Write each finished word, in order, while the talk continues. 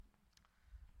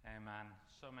Amen.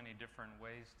 So many different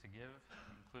ways to give,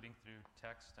 including through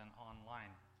text and online,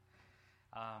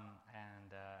 and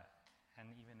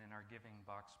even in our giving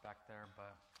box back there.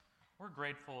 But we're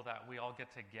grateful that we all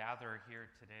get to gather here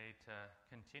today to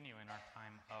continue in our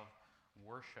time of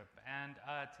worship. And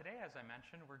today, as I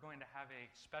mentioned, we're going to have a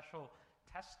special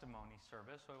testimony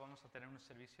service. Hoy vamos a tener un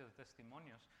servicio de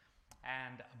testimonios.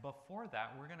 And before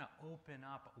that, we're going to open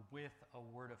up with a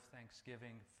word of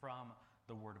thanksgiving from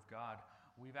the Word of God.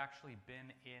 We've actually been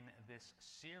in this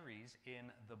series in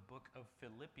the book of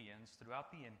Philippians throughout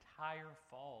the entire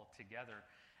fall together.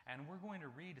 And we're going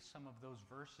to read some of those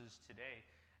verses today.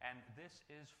 And this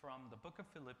is from the book of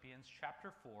Philippians,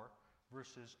 chapter 4,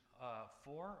 verses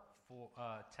 4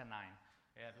 to 9.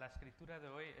 La escritura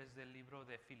de hoy es del libro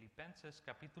de Filipenses,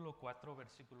 capítulo 4,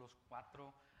 versículos 4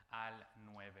 al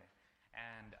 9.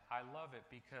 And I love it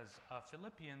because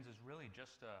Philippians is really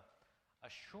just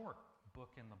a short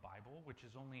book in the Bible, which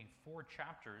is only 4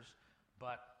 chapters,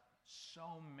 but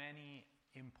so many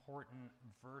important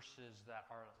verses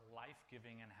that are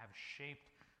life-giving and have shaped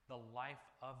the life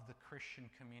of the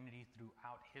Christian community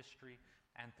throughout history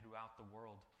and throughout the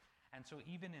world. And so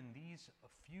even in these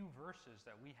few verses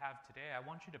that we have today, I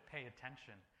want you to pay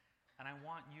attention. And I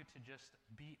want you to just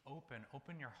be open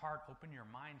your heart, open your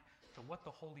mind to what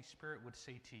the Holy Spirit would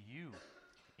say to you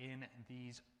in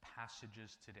these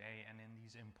passages today and in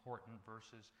these important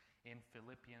verses in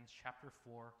Philippians chapter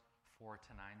 4, 4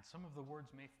 to 9. Some of the words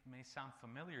may sound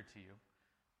familiar to you,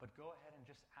 but go ahead and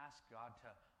just ask God to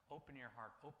open your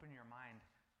heart, open your mind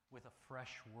with a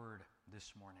fresh word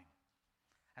this morning.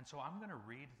 And so I'm going to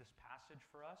read this passage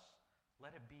for us.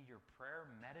 Let it be your prayer.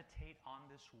 Meditate on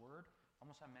this word.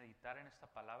 Vamos a meditar en esta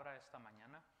palabra esta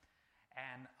mañana.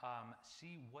 And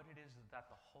see what it is that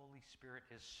the Holy Spirit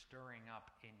is stirring up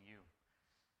in you.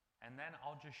 And then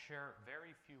I'll just share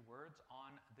very few words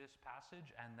on this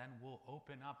passage, and then we'll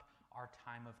open up our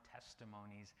time of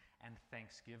testimonies and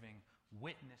thanksgiving,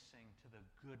 witnessing to the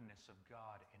goodness of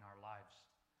God in our lives.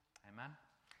 Amen?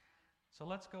 So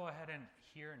let's go ahead and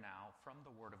hear now from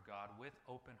the Word of God with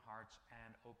open hearts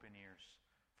and open ears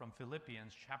from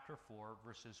Philippians chapter 4,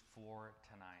 verses 4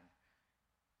 to 9.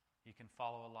 You can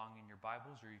follow along in your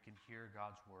Bibles, or you can hear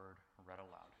God's word read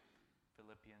aloud.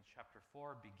 Philippians chapter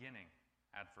 4, beginning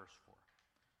at verse 4.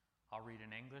 I'll read in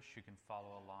English. You can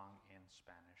follow along in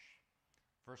Spanish.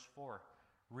 Verse 4.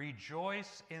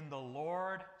 Rejoice in the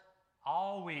Lord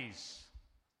always.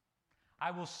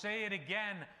 I will say it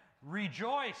again.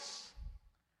 Rejoice.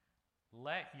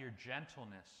 Let your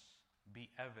gentleness be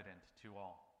evident to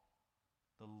all.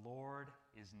 The Lord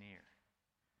is near.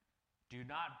 Do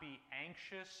not be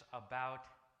anxious about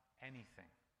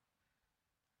anything,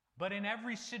 but in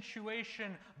every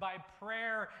situation, by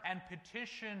prayer and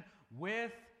petition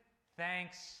with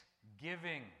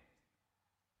thanksgiving,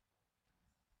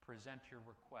 present your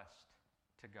request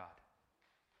to God.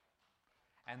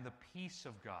 And the peace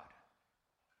of God,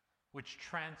 which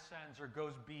transcends or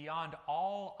goes beyond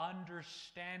all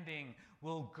understanding,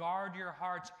 will guard your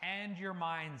hearts and your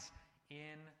minds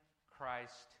in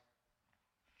Christ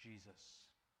Jesus.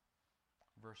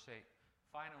 Verse 8.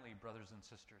 Finally, brothers and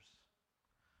sisters,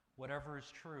 whatever is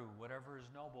true, whatever is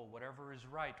noble, whatever is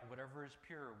right, whatever is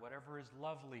pure, whatever is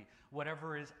lovely,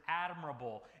 whatever is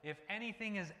admirable, if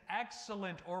anything is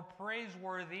excellent or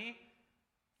praiseworthy,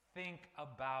 think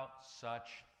about such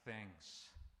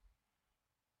things.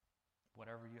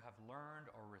 Whatever you have learned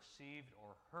or received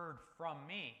or heard from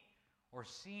me or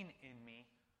seen in me,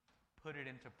 put it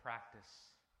into practice.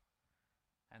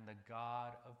 And the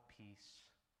God of peace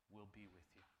will be with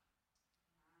you.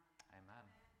 Amen.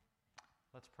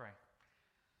 Let's pray.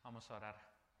 Vamos a orar.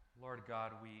 Lord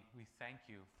God, we thank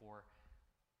you for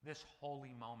this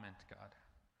holy moment, God,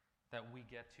 that we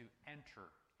get to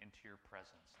enter into your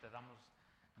presence. Te damos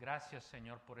gracias,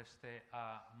 Señor, por este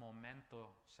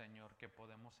momento, Señor, que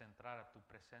podemos entrar a tu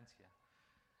presencia.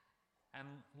 And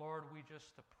Lord, we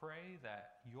just pray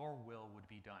that your will would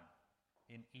be done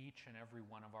in each and every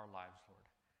one of our lives, Lord.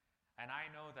 And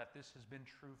I know that this has been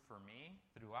true for me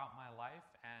throughout my life,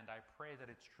 and I pray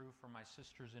that it's true for my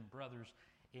sisters and brothers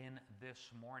in this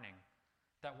morning.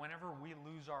 That whenever we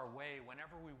lose our way,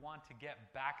 whenever we want to get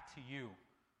back to you,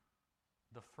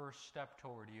 the first step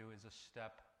toward you is a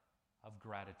step of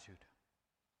gratitude,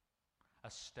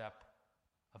 a step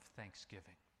of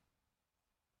thanksgiving.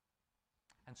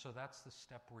 And so that's the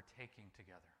step we're taking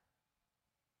together.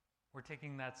 We're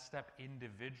taking that step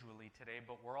individually today,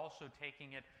 but we're also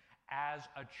taking it as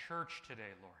a church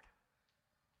today, Lord.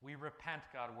 We repent,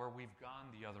 God, where we've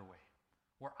gone the other way,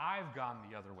 where I've gone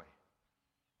the other way,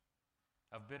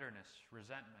 of bitterness,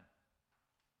 resentment,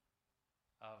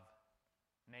 of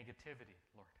negativity,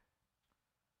 Lord.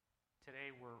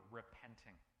 Today we're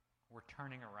repenting, we're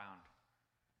turning around,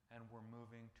 and we're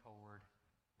moving toward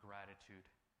gratitude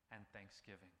and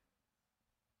thanksgiving.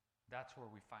 That's where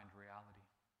we find reality.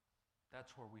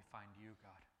 That's where we find you,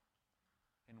 God,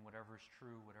 in whatever is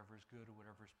true, whatever is good,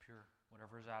 whatever is pure,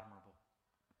 whatever is admirable.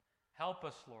 Help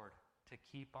us, Lord, to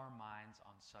keep our minds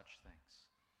on such things.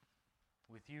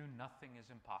 With you, nothing is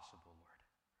impossible, Lord.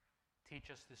 Teach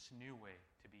us this new way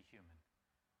to be human,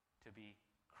 to be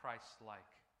Christ-like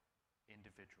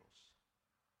individuals,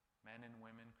 men and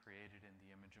women created in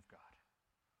the image of God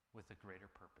with a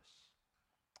greater purpose.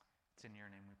 It's in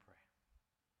your name we pray.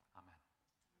 Amen.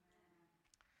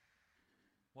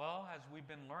 Well, as we've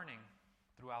been learning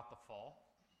throughout the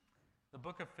fall, the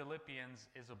book of Philippians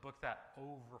is a book that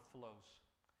overflows.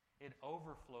 It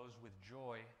overflows with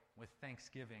joy, with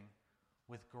thanksgiving,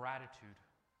 with gratitude,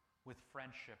 with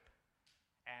friendship,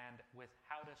 and with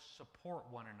how to support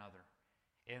one another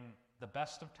in the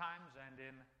best of times and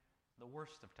in the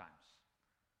worst of times.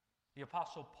 The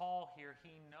Apostle Paul here,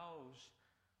 he knows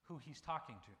who he's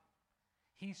talking to.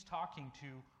 He's talking to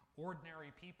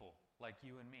ordinary people like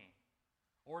you and me.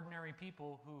 Ordinary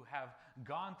people who have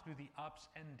gone through the ups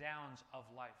and downs of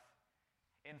life.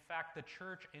 In fact, the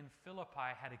church in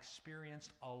Philippi had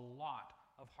experienced a lot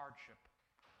of hardship,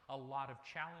 a lot of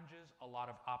challenges, a lot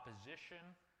of opposition,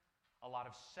 a lot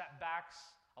of setbacks,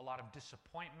 a lot of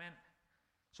disappointment.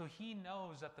 So he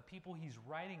knows that the people he's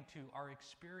writing to are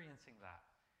experiencing that.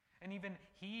 And even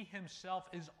he himself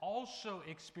is also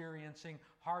experiencing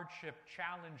hardship,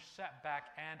 challenge,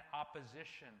 setback, and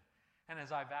opposition. And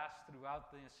as I've asked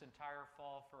throughout this entire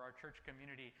fall for our church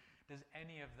community, does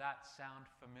any of that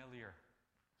sound familiar?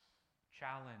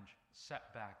 Challenge,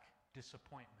 setback,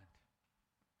 disappointment.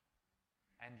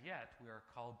 And yet we are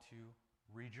called to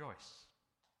rejoice.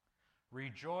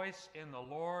 Rejoice in the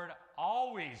Lord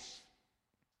always.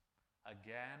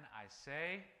 Again, I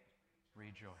say,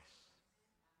 rejoice.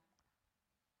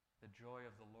 The joy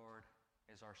of the Lord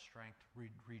is our strength.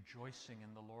 Rejoicing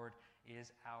in the Lord is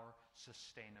our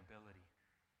sustainability.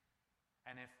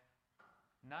 And if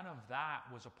none of that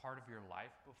was a part of your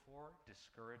life before,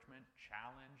 discouragement,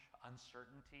 challenge,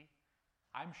 uncertainty,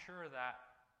 I'm sure that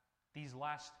these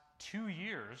last 2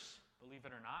 years, believe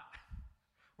it or not,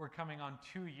 we're coming on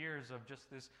 2 years of just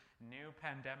this new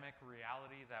pandemic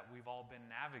reality that we've all been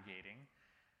navigating.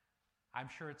 I'm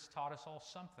sure it's taught us all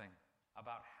something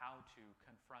about how to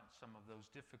confront some of those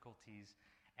difficulties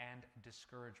and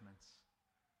discouragements.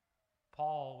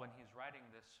 Paul, when he's writing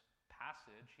this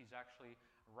passage, he's actually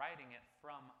writing it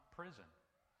from prison,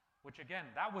 which again,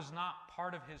 that was not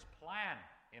part of his plan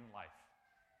in life.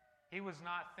 He was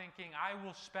not thinking, I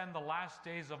will spend the last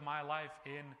days of my life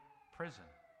in prison.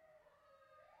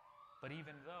 But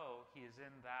even though he is in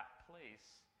that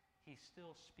place, he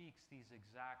still speaks these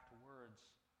exact words,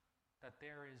 that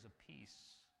there is a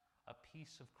peace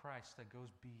of Christ that goes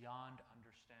beyond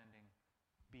understanding,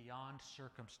 beyond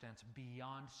circumstance,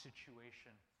 beyond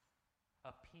situation.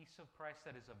 A peace of Christ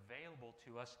that is available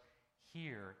to us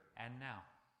here and now.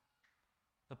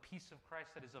 The peace of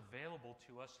Christ that is available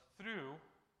to us through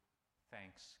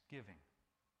thanksgiving,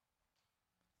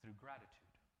 through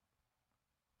gratitude,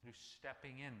 through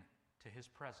stepping in to his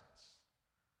presence.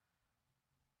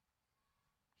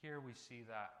 Here we see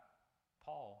that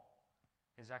Paul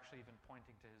is actually even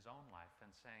pointing to his own life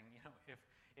and saying,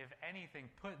 if anything,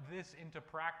 put this into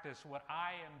practice, what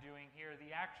I am doing here, the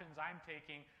actions I'm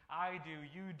taking, I do,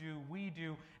 you do, we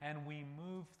do, and we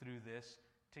move through this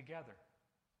together.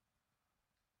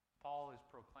 Paul is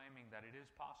proclaiming that it is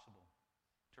possible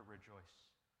to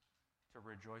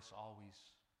rejoice always,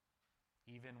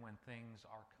 even when things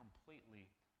are completely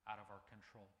out of our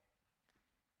control,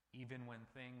 even when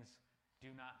things do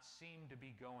not seem to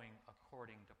be going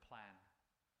according to plan.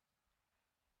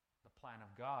 The plan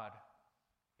of God,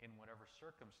 in whatever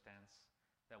circumstance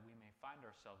that we may find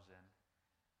ourselves in,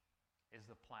 is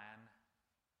the plan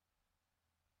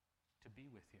to be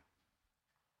with you,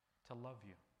 to love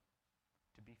you,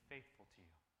 to be faithful to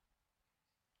you.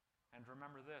 And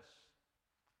remember this,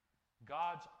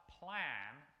 God's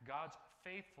plan, God's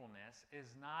faithfulness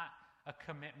is not a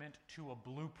commitment to a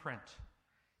blueprint.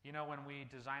 When we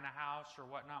design a house or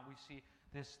whatnot, we see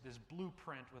this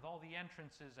blueprint with all the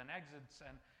entrances and exits,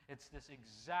 and it's this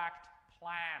exact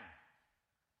plan.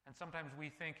 And sometimes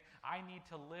we think, I need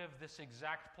to live this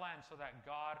exact plan so that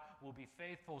God will be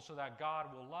faithful, so that God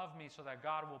will love me, so that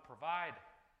God will provide.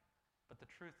 But the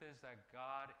truth is that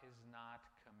God is not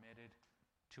committed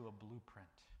to a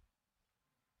blueprint.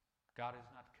 God is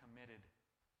not committed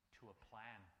to a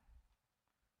plan.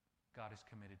 God is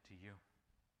committed to you.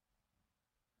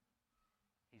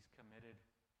 He's committed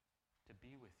to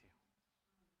be with you.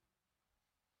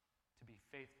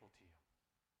 faithful to you.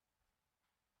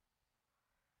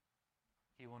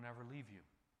 He will never leave you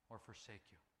or forsake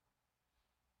you.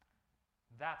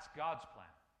 That's God's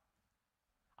plan.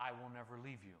 I will never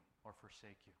leave you or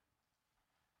forsake you.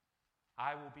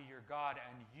 I will be your God,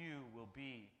 and you will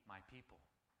be my people.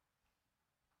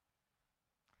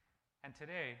 And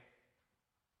today,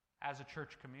 as a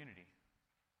church community,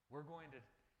 we're going to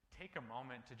take a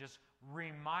moment to just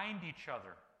remind each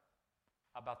other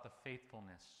about the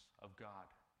faithfulness of God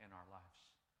in our lives,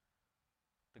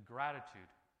 the gratitude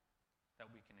that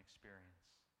we can experience.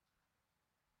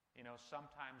 You know,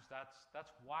 sometimes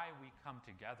that's why we come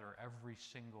together every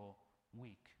single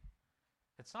week.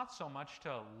 It's not so much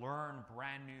to learn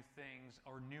brand new things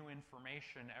or new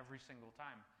information every single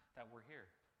time that we're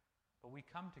here. But we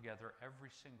come together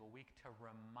every single week to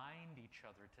remind each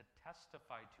other, to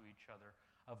testify to each other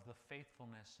of the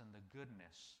faithfulness and the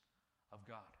goodness of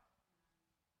God.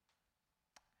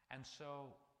 And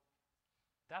so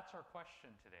that's our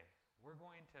question today. We're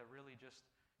going to really just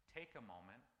take a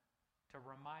moment to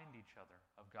remind each other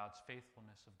of God's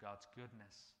faithfulness, of God's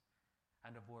goodness,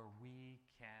 and of where we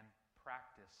can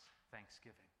practice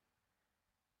thanksgiving.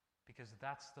 Because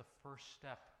that's the first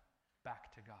step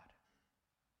back to God.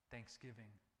 Thanksgiving,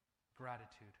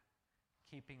 gratitude,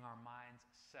 keeping our minds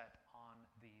set on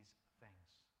these things.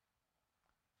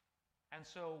 And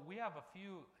so we have a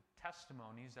few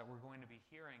testimonies that we're going to be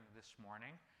hearing this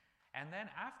morning. And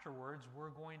then afterwards,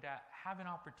 we're going to have an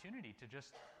opportunity to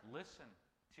just listen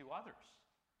to others,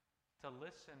 to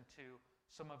listen to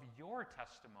some of your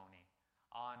testimony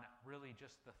on really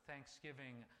just the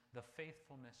thanksgiving, the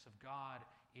faithfulness of God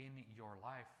in your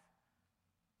life.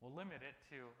 We'll limit it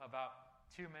to about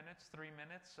 2 minutes, 3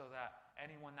 minutes, so that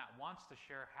anyone that wants to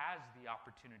share has the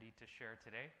opportunity to share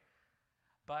today.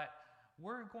 But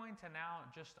we're going to now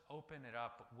just open it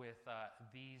up with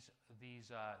these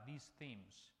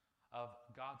themes of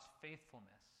God's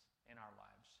faithfulness in our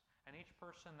lives. And each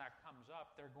person that comes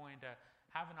up, they're going to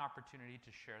have an opportunity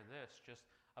to share this, just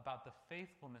about the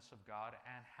faithfulness of God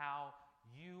and how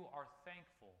you are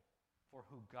thankful for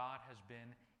who God has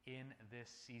been in this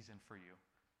season for you.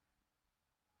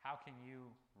 How can you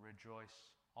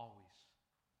rejoice always?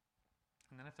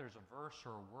 And then if there's a verse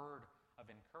or a word of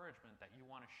encouragement that you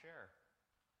want to share,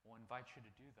 we'll invite you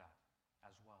to do that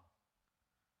as well.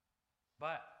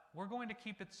 But we're going to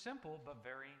keep it simple but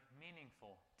very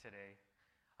meaningful today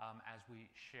as we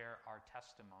share our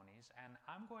testimonies. And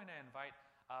I'm going to invite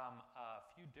a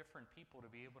few different people to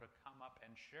be able to come up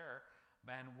and share.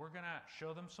 And we're going to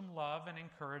show them some love and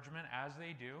encouragement as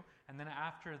they do. And then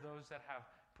after those that have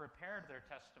prepared their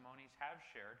testimonies have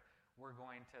shared, we're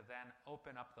going to then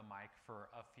open up the mic for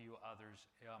a few others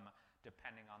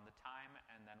depending on the time.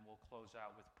 And then we'll close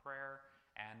out with prayer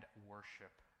and worship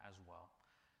as well.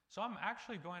 So I'm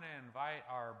actually going to invite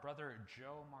our brother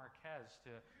Joe Marquez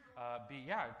to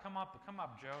come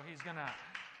up, Joe. He's going to...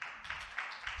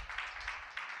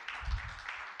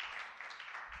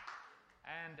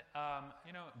 And,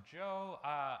 Joe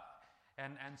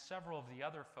and several of the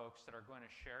other folks that are going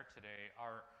to share today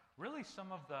are really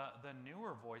some of the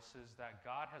newer voices that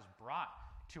God has brought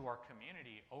to our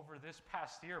community over this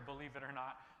past year, believe it or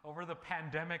not. Over the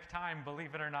pandemic time,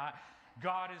 believe it or not,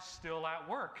 God is still at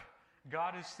work.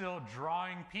 God is still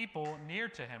drawing people near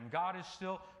to Him. God is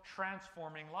still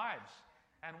transforming lives.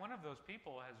 And one of those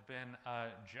people has been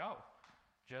Joe,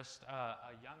 just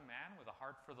a young man with a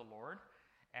heart for the Lord.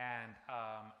 And,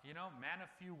 man of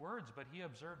few words, but he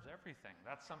observes everything.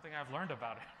 That's something I've learned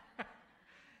about him.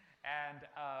 And,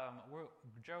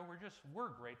 Joe,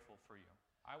 we're grateful for you.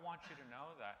 I want you to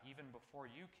know that even before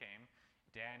you came,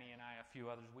 Danny and I, a few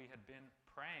others, we had been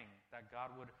praying that God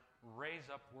would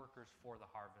raise up workers for the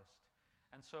harvest.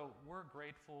 And so we're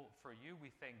grateful for you.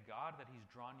 We thank God that He's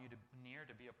drawn you near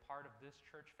to be a part of this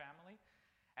church family.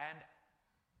 And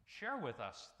share with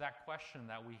us that question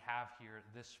that we have here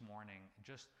this morning.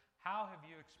 Just how have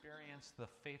you experienced the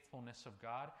faithfulness of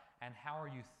God, and how are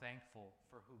you thankful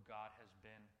for who God has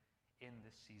been in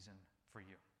this season for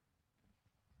you?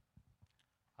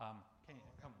 Can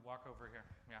you come walk over here?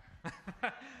 Yeah.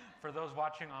 For those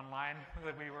watching online,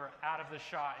 that we were out of the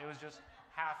shot. It was just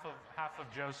half of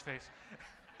Joe's face.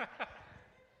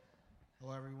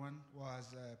 Hello, everyone. Well, as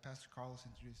Pastor Carlos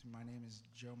introduced me, my name is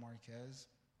Joe Marquez.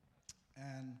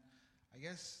 And I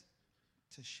guess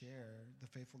to share the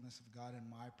faithfulness of God in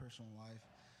my personal life,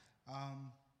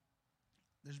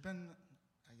 there's been,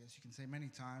 I guess you can say,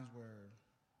 many times where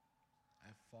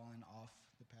I've fallen off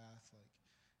the path, like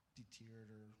deterred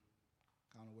or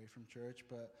gone away from church.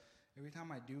 But every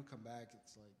time I do come back,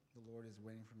 it's like the Lord is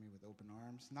waiting for me with open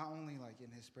arms. Not only like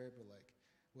in His spirit, but like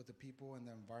with the people and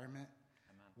the environment.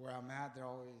 Amen. where I'm at, they're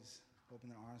always open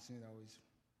their arms to me. They're always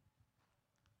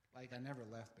like I never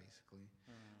left, basically.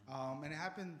 And it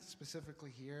happened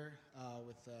specifically here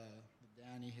with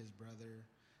Danny, his brother,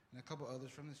 and a couple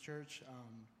others from this church.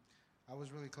 I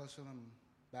was really close to them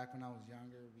back when I was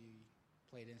younger. We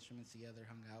played instruments together,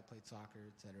 hung out, played soccer,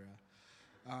 etc.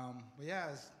 But yeah,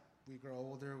 as we grow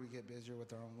older, we get busier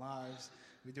with our own lives.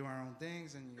 We do our own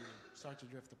things, and you start to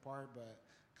drift apart. But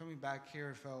coming back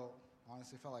here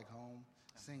honestly felt like home.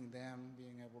 Seeing them,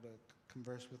 being able to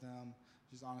converse with them,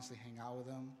 just honestly hang out with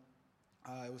them.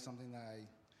 It was something that I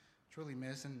truly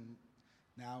miss and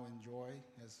now enjoy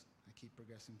as I keep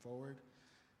progressing forward.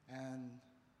 And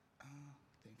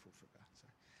thankful for God.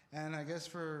 Sorry. And I guess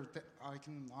I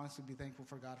can honestly be thankful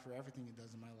for God for everything He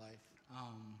does in my life,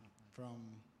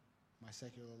 from my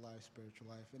secular life, spiritual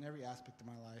life, in every aspect of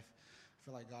my life. I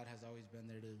feel like God has always been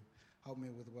there to help me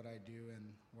with what I do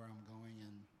and where I'm going.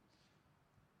 And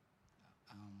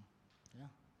yeah.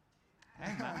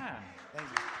 Amen. Thank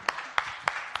you.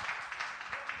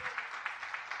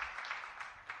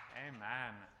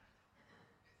 Amen.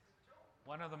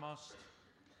 One of the most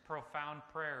profound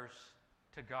prayers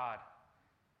to God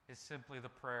is simply the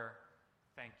prayer,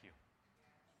 thank you.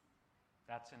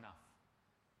 That's enough.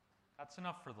 That's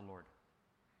enough for the Lord.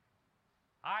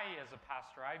 As a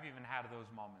pastor, I've even had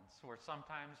those moments where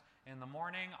sometimes in the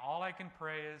morning, all I can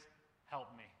pray is, help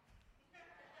me.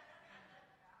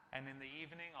 And in the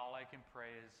evening, all I can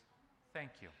pray is,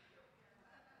 thank you.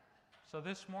 So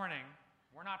this morning,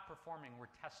 we're not performing,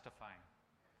 we're testifying.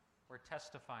 We're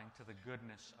testifying to the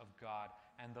goodness of God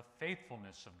and the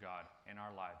faithfulness of God in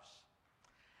our lives.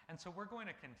 And so we're going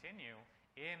to continue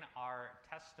in our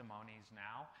testimonies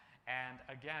now. And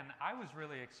again, I was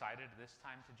really excited this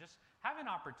time to just have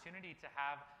an opportunity to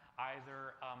have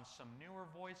either some newer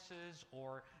voices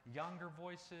or younger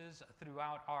voices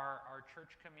throughout our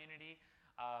church community,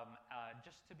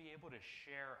 just to be able to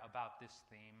share about this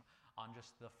theme on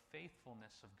just the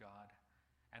faithfulness of God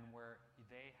and where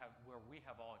we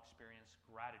have all experienced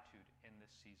gratitude in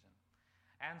this season.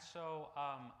 And so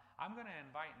I'm going to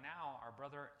invite now our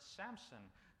brother Samson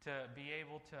to be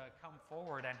able to come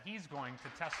forward, and he's going to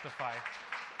testify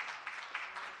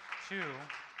to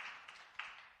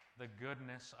the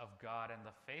goodness of God and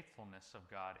the faithfulness of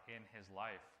God in his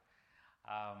life.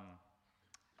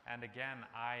 And again,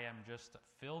 I am just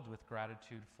filled with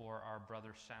gratitude for our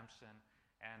brother Samson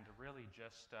and really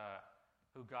just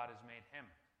who God has made him.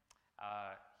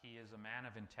 He is a man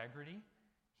of integrity.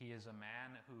 He is a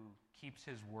man who keeps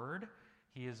his word.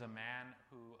 He is a man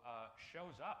who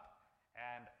shows up.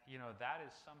 And, that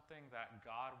is something that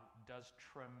God does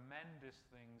tremendous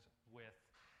things with.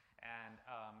 And,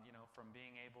 from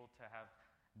being able to have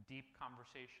deep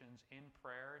conversations in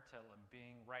prayer to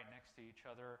being right next to each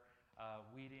other,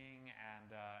 weeding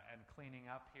and cleaning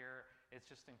up here, it's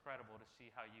just incredible to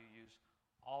see how you use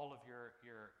all of your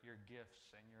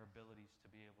gifts and your abilities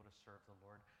to be able to serve the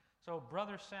Lord. So,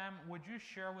 Brother Sam, would you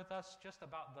share with us just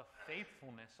about the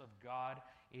faithfulness of God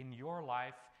in your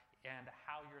life and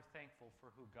how you're thankful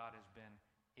for who God has been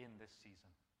in this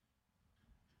season?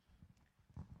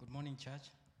 Good morning, church.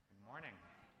 Good morning.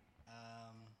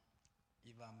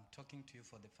 If I'm talking to you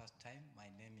for the first time, my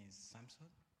name is Samson.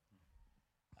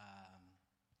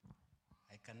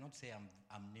 I cannot say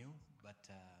I'm new, but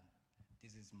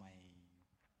this is my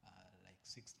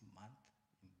sixth month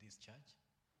in this church.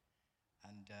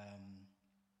 And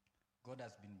God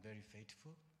has been very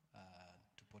faithful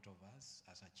to both of us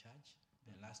as a church.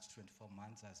 The last 24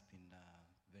 months has been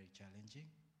very challenging.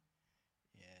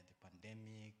 Yeah, the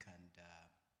pandemic, and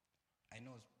I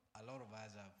know a lot of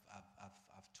us have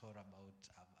thought about,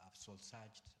 have soul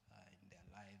searched in their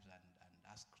lives and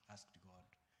asked God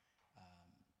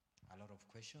a lot of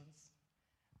questions.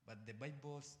 But the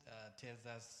Bible tells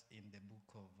us in the book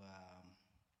of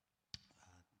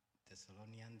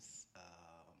Thessalonians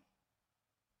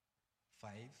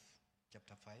 5,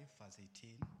 verse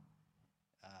 18,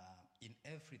 in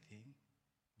everything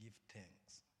give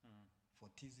thanks, for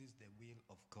this is the will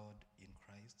of God in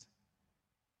Christ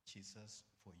Jesus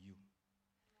for you.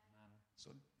 Amen. So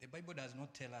the Bible does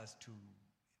not tell us to,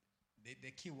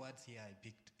 the key words here I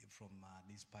picked from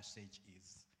this passage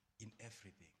is in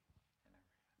everything.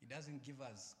 It doesn't give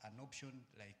us an option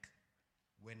like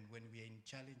when we are in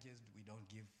challenges, we don't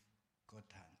give God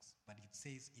thanks. But it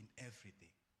says in everything.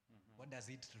 Mm-hmm. What does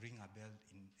it ring a bell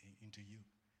into you?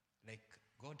 Like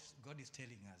God is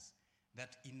telling us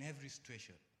that in every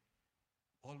situation,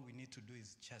 all we need to do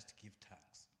is just give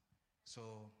thanks.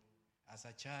 So as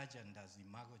a church and as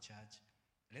Imago Church,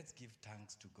 let's give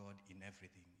thanks to God in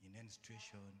everything, in any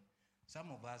situation.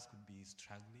 Some of us could be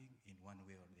struggling in one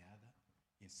way or the other,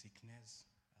 in sickness,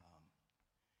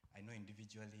 I know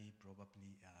individually,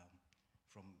 probably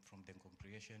from the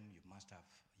congregation, you must have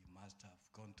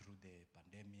gone through the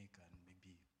pandemic, and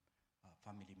maybe a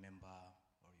family member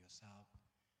or yourself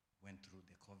went through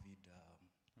the COVID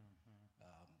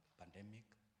pandemic.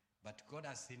 But God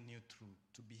has seen you through.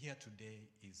 To be here today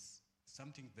is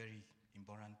something very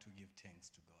important to give thanks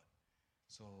to God.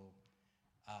 So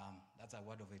that's a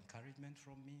word of encouragement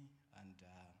from me and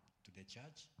to the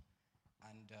church.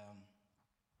 And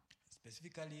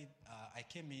specifically, I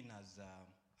came in as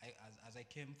I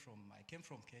came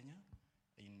from Kenya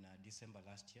in December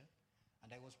last year,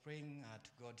 and I was praying to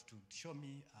God to show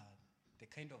me the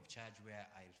kind of church where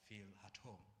I'll feel at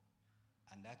home.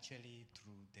 And actually,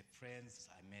 through the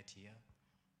friends I met here,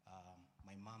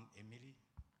 my mom, Emily,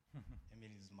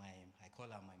 Emily is I call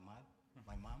her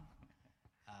my mom.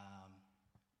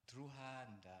 Through her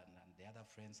and the other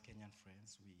friends, Kenyan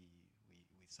friends, we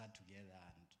sat together,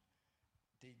 and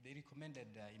they recommended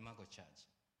Imago Church.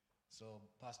 So,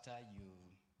 Pastor, you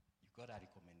got a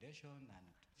recommendation, and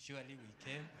surely we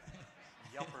came.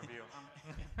 Yelp review,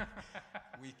 huh?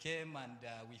 We came, and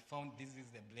we found this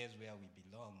is the place where we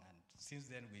belong, and since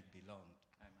then we've belonged.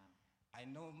 Amen. I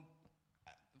know,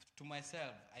 to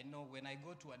myself, I know when I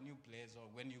go to a new place,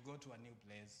 or when you go to a new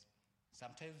place,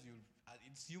 sometimes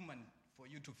it's human for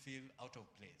you to feel out of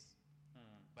place.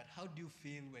 But how do you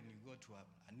feel when you go to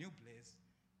a new place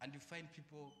and you find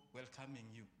people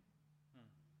welcoming you?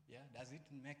 Yeah, does it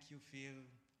make you feel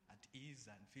at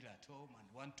ease and feel at home and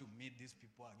want to meet these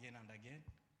people again and again?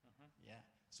 Yeah,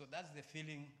 so that's the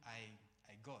feeling I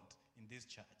got in this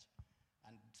church.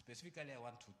 And specifically, I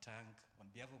want to thank,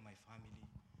 on behalf of my family,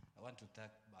 I want to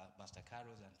thank Pastor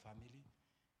Carlos and family.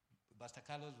 Pastor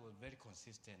Carlos was very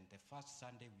consistent. The first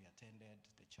Sunday we attended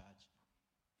the church,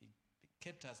 he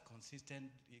kept us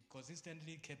consistent. He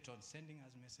consistently kept on sending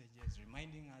us messages,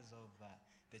 reminding us of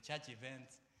the church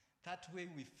events. That way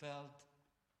we felt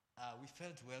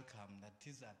welcome, that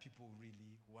these are people who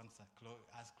really want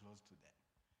us close to them.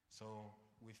 So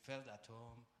we felt at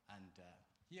home, and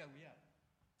here we are.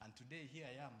 And today, here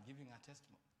I am giving a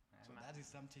testimony. Amen. So that is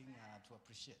something to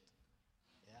appreciate.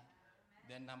 Yeah.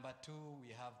 Then number 2,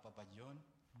 we have Papa John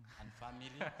and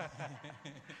family.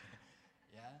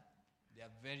 Yeah. They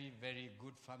are very, very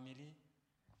good family.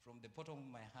 From the bottom of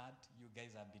my heart, you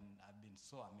guys have been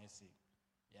so amazing.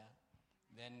 Yeah.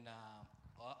 Then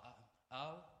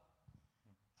Al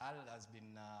has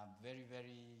been very,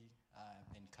 very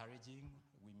encouraging.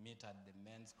 We meet at the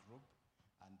men's group,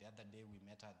 and the other day we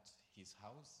met at his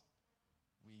house.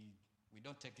 We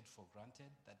don't take it for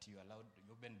granted that you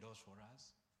open doors for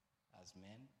us as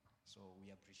men, so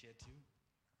we appreciate you.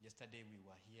 Yesterday we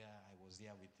were here. I was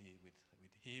here with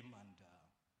him and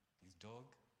his dog,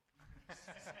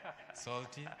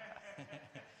 Salty.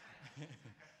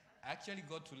 I actually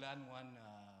got to learn one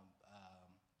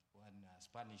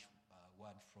Spanish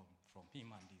word from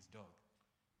him and his dog,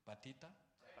 patita.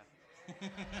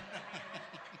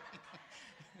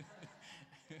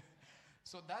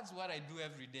 So that's what I do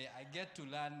every day. I get to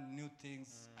learn new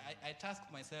things. I task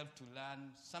myself to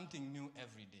learn something new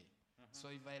every day. So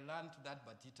if I learn to that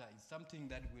batita, it's something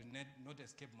that will not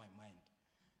escape my mind.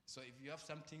 So if you have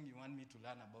something you want me to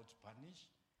learn about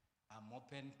Spanish, I'm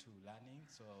open to learning.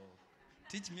 So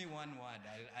teach me one word,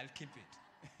 I'll keep it.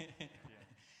 Yeah.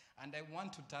 And I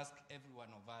want to task every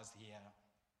one of us here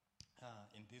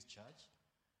in this church.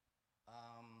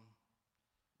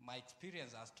 My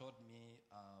experience has taught me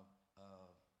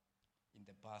in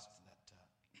the past that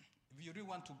if you really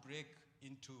want to break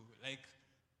into,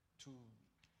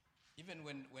 even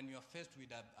when you're faced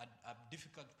with a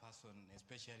difficult person,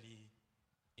 especially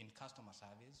in customer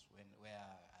service, where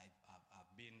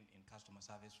I've been in customer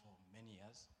service for many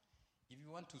years, if you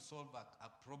want to solve a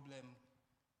problem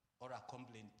or a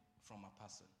complaint from a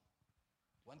person,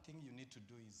 one thing you need to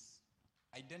do is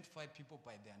identify people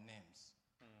by their names.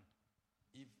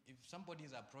 If somebody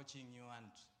is approaching you and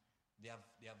they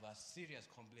have a serious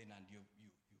complaint and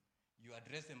you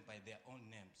address them by their own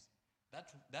names,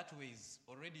 that way is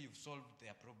already you've solved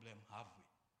their problem halfway.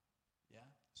 Yeah.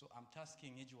 So I'm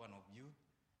tasking each one of you,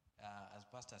 as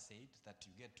Pastor said, that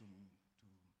you get to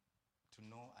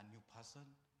know a new person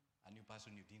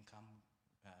you didn't come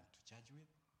to church with.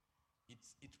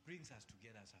 It brings us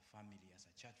together as a family, as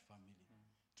a church family.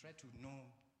 Try to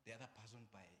know the other person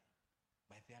by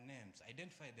their names.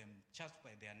 Identify them just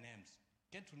by their names.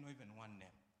 Get to know even one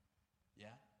name.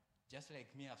 Yeah? Just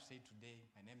like me, I've said today,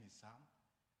 my name is Sam.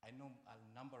 I know a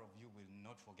number of you will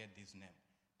not forget this name.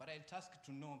 But I'll task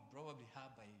to know probably her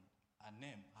by a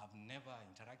name. I've never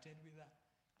interacted with her.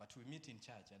 But we meet in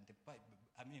church. And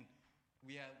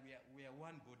we are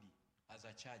one body as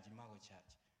a church, Imago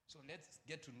Church. So let's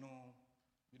get to know,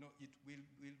 it will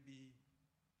be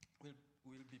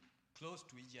close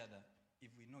to each other if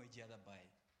we know each other by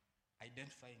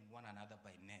identifying one another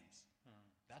by names.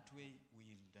 That way,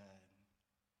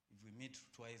 if we meet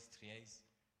twice, thrice,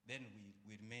 then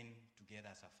we remain together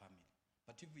as a family.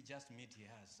 But if we just meet here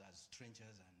as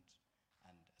strangers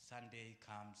and Sunday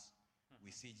comes,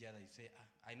 we see each other, you say,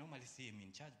 I normally see him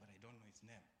in church, but I don't know his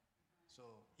name.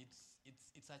 So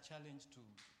it's a challenge to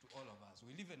all of us.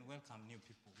 We'll even welcome new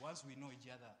people. Once we know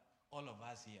each other, all of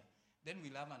us here, then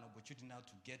we'll have an opportunity now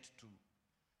to get to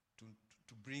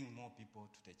bring more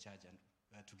people to the church, and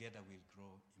together we'll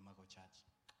grow Imago Church.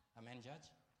 Amen, Judge?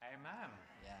 Amen.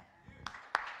 Yeah.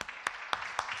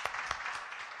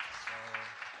 So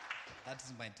that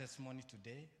is my testimony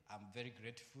today. I'm very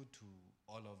grateful to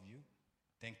all of you.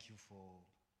 Thank you for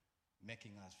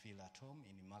making us feel at home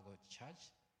in Imago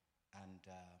Church, and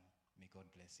may God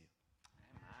bless you.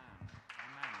 Amen.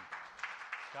 Amen.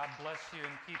 God bless you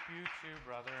and keep you too,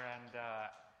 brother. And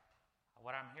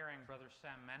what I'm hearing Brother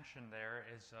Sam mention there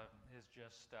is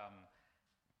just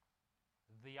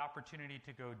the opportunity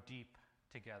to go deep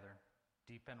together,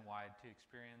 deep and wide, to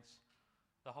experience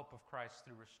the hope of Christ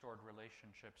through restored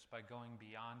relationships by going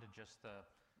beyond just the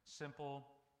simple,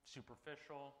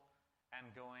 superficial, and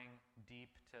going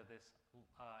deep to this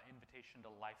invitation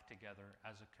to life together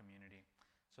as a community.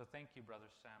 So thank you,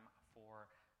 Brother Sam, for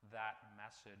that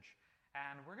message.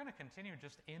 And we're going to continue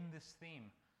just in this theme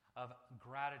of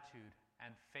gratitude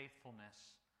and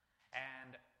faithfulness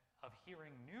and of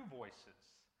hearing new voices.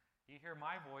 You hear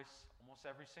my voice almost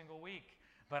every single week,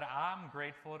 but I'm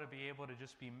grateful to be able to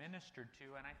just be ministered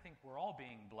to, and I think we're all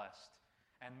being blessed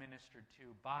and ministered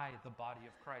to by the body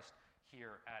of Christ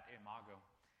here at Imago.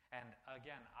 And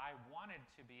again, I wanted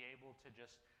to be able to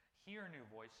just hear new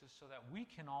voices so that we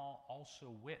can all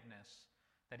also witness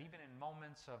that even in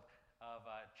moments of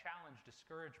challenge,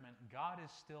 discouragement, God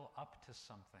is still up to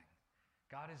something.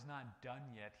 God is not done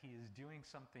yet. He is doing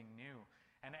something new.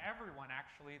 And everyone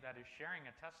actually that is sharing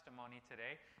a testimony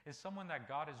today is someone that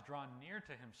God has drawn near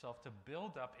to himself to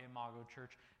build up Imago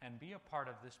Church and be a part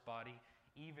of this body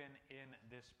even in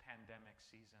this pandemic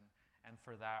season. And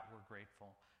for that, we're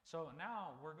grateful. So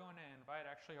now we're going to invite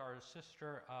actually our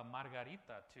sister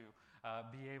Margarita to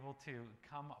be able to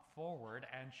come forward,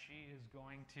 and she is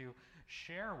going to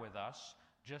share with us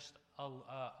just a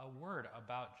word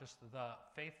about just the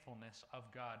faithfulness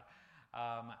of God.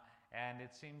 And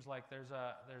it seems like there's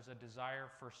a desire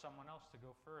for someone else to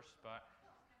go first, but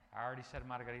I already said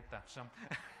Margarita. So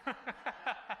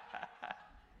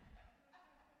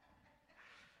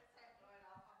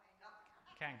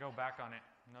can't go back on it.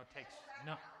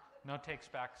 No takes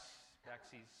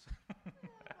backsies. Oh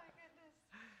my goodness.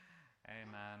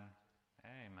 Amen.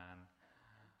 Amen.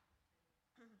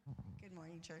 Good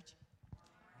morning, church.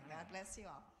 God bless you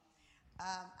all.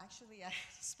 Actually, I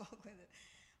spoke with the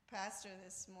pastor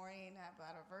this morning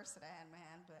about a verse that I had in my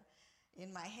hand, but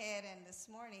in my head, and this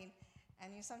morning,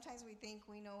 and sometimes we think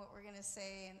we know what we're going to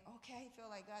say, and okay, I feel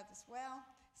like God this well.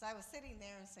 So I was sitting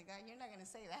there and said, God, you're not going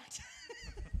to say that.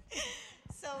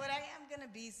 So what I am going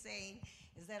to be saying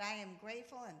is that I am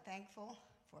grateful and thankful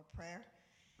for prayer,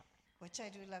 which I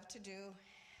do love to do.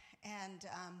 And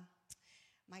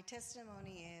my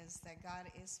testimony is that God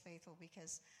is faithful,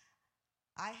 because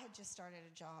I had just started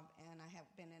a job and I have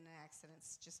been in an accident,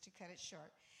 just to cut it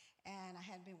short. And I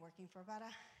had been working for about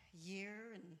a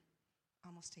year and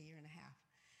almost a year and a half.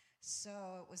 So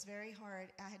it was very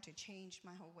hard. I had to change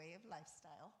my whole way of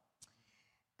lifestyle.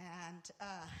 And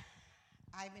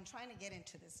I've been trying to get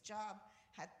into this job,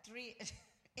 had 3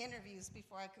 interviews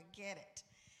before I could get it.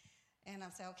 And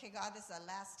I'm saying, okay, God, this is the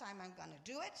last time I'm going to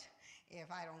do it. If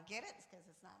I don't get it, it's because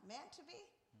it's not meant to be.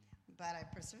 But I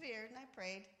persevered and I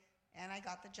prayed, and I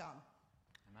got the job.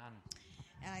 Amen.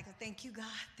 And I go, thank you, God.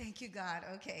 Thank you, God.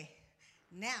 Okay.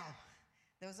 Now,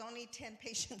 there was only 10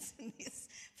 patients in this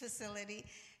facility,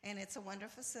 and it's a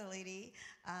wonderful facility.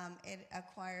 It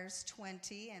acquires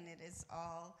 20, and it is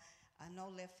all a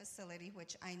no-lift facility,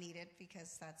 which I needed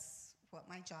because that's what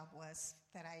my job was,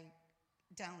 that I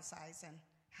downsize and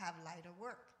have lighter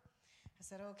work. I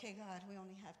said, okay, God, we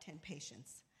only have 10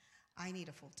 patients. I need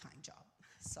a full-time job.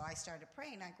 So I started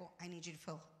praying. I go, I need you to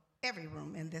fill every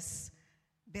room in this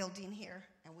building here,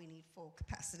 and we need full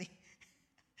capacity.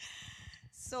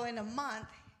 So in a month,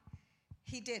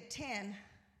 he did 10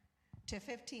 to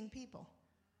 15 people.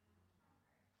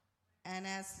 And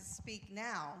as to speak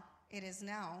now, it is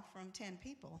now from 10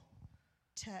 people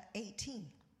to 18.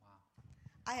 Wow.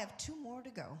 I have 2 more to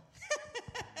go.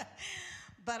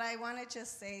 But I want to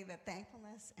just say that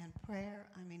thankfulness and prayer,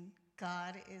 I mean,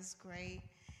 God is great.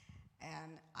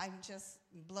 And I'm just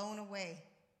blown away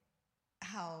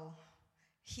how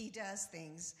he does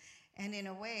things. And in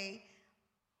a way,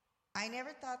 I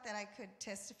never thought that I could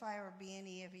testify or be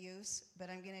any of use, but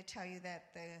I'm going to tell you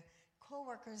that the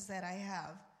coworkers that I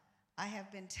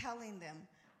have been telling them,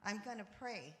 I'm going to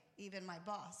pray, even my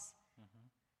boss.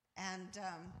 And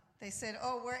they said,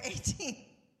 oh, we're 18.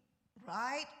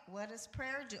 Right? What does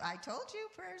prayer do? I told you,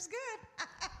 prayer's good.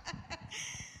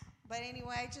 But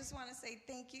anyway, I just want to say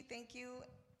thank you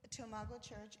to Imago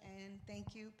Church, and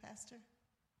thank you, Pastor.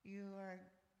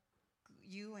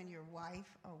 You and your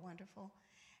wife are wonderful,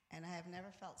 and I have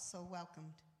never felt so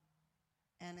welcomed.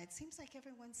 And it seems like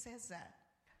everyone says that.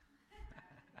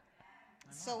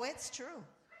 So it's true.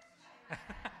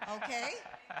 Okay?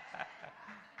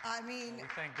 I mean,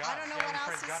 thank God. I don't know Yeah, what we else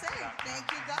praise to God for say. that.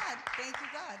 Thank you, God. Thank you,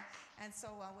 God. And so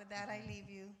with that, I leave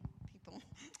you people.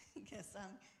 Because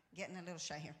I'm getting a little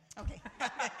shy here. Okay.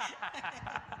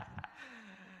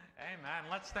 Amen.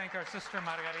 Let's thank our sister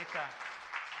Margarita.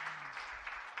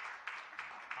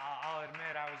 I'll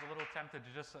admit I was a little tempted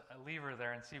to just leave her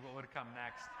there and see what would come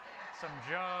next. Some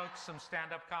jokes, some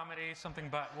stand-up comedy, something.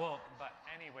 But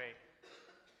anyway,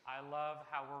 I love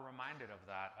how we're reminded of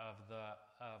that,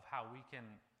 of how we can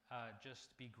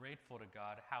just be grateful to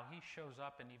God, how He shows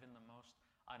up in even the most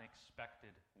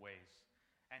unexpected ways,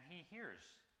 and He hears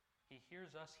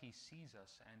us, He sees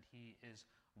us, and He is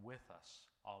with us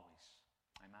always.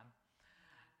 Amen.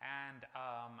 And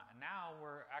now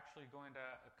we're actually going to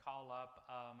call up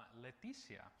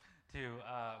Leticia to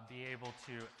be able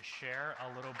to share a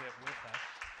little bit with us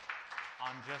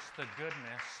on just the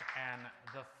goodness and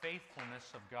the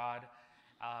faithfulness of God,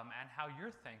 and how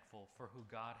you're thankful for who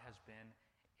God has been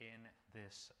in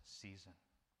this season.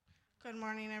 Good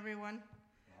morning, everyone.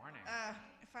 Good morning.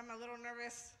 If I'm a little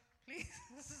nervous, please,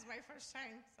 this is my first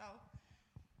time. So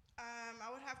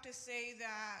I would have to say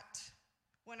that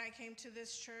when I came to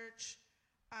this church,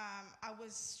 I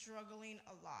was struggling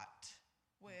a lot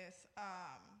with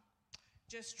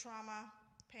just trauma,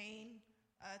 pain,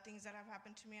 things that have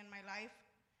happened to me in my life.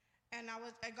 And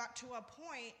I got to a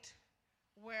point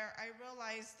where I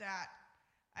realized that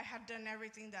I had done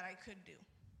everything that I could do.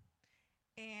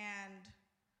 And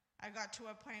I got to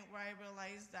a point where I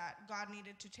realized that God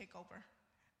needed to take over.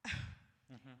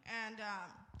 And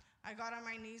I got on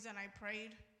my knees and I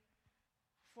prayed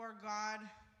for God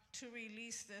to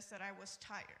release this, that I was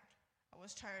tired. I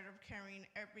was tired of carrying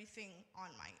everything on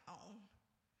my own,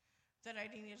 that I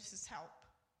needed His help.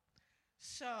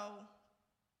 So,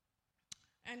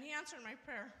 and He answered my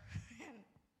prayer. And,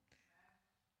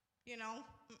 you know,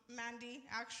 Mandy,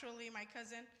 actually, my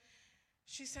cousin,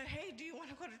 she said, hey, do you want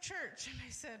to go to church? And I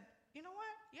said, you know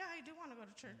what? Yeah, I do want to go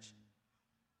to church.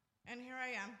 And here I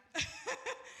am.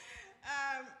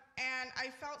 And I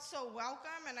felt so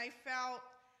welcome, and I felt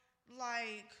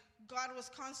like God was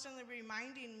constantly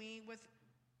reminding me with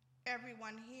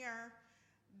everyone here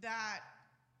that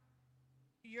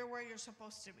you're where you're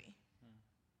supposed to be.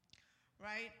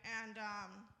 Right? And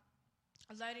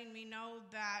letting me know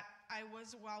that I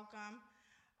was welcome.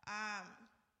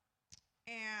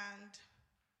 And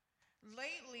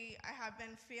lately, I have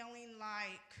been feeling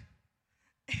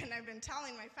like, and I've been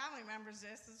telling my family members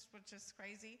this, which is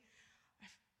crazy,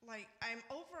 like I'm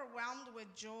overwhelmed with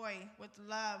joy, with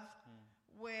love,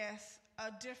 with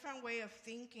a different way of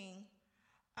thinking.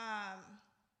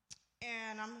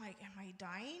 And I'm like, am I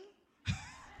dying?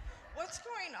 What's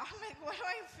going on? Like, why do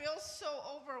I feel so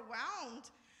overwhelmed?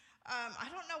 I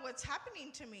don't know what's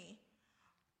happening to me.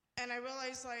 And I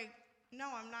realized, like, no,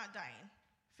 I'm not dying,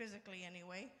 physically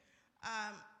anyway.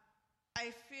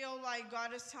 I feel like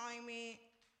God is telling me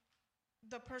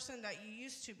the person that you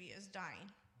used to be is dying.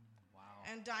 Wow.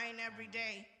 And dying every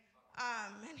day.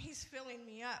 And He's filling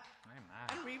me up. Amen.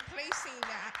 And replacing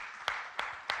that.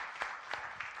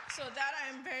 So that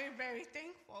I am very, very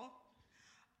thankful.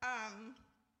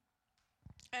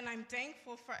 And I'm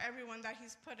thankful for everyone that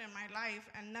He's put in my life,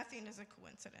 and nothing is a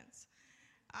coincidence.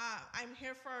 I'm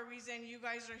here for a reason. You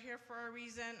guys are here for a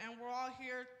reason, and we're all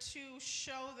here to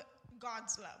show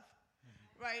God's love,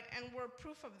 right? And we're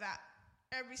proof of that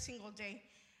every single day.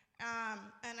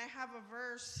 And I have a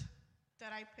verse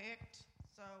that I picked,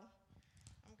 so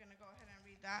I'm going to go ahead and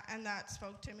read that, and that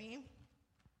spoke to me.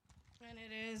 And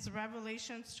it is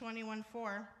Revelations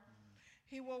 21:4.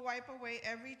 He will wipe away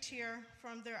every tear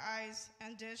from their eyes,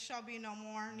 and death shall be no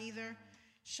more, neither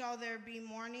shall there be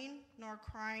mourning, nor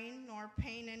crying, nor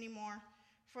pain anymore.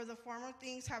 For the former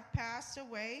things have passed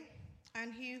away.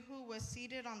 And He who was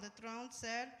seated on the throne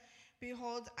said,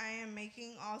 behold, I am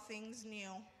making all things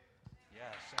new.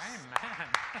 Yes, amen.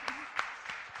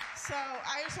 So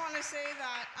I just want to say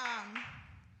that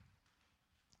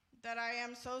that I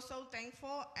am so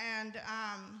thankful, and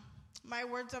my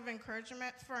words of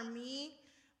encouragement for me,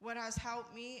 what has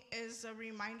helped me is a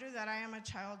reminder that I am a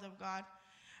child of God.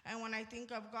 And when I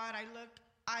think of God,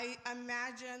 I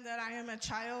imagine that I am a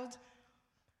child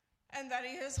and that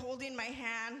He is holding my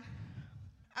hand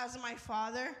as my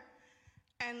Father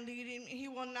and leading me. He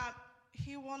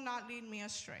will not lead me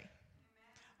astray. Amen.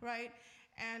 Right?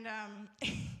 And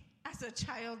as a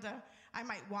child, I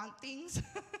might want things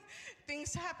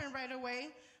to happen right away,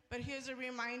 but here's a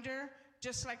reminder,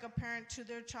 just like a parent to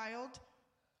their child,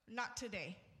 not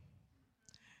today.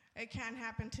 It can't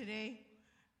happen today.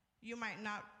 You might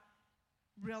not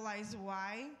realize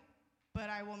why, but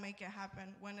I will make it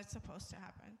happen when it's supposed to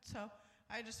happen. So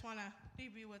I just want to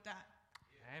leave you with that.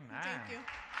 Amen. Thank you.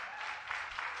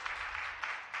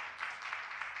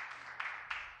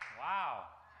 Wow.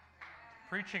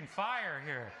 Preaching fire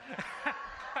here.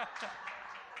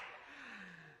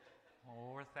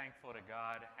 Well, we're thankful to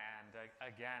God, and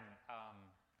again,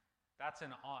 that's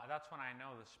when I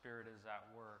know the Spirit is at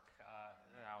work.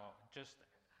 Just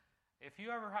if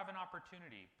you ever have an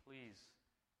opportunity, please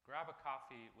grab a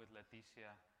coffee with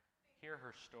Leticia, hear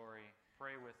her story,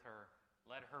 pray with her,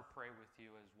 let her pray with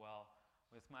you as well.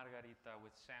 With Margarita,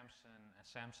 with Samson.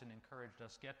 Samson encouraged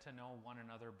us, get to know one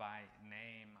another by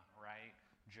name, right?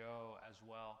 Joe as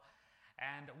well.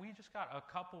 And we just got a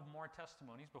couple more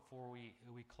testimonies before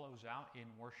we close out in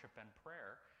worship and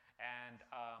prayer. And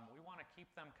we want to keep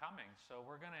them coming. So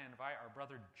we're going to invite our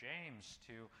brother James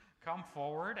to come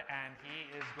forward, and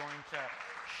he is going to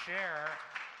share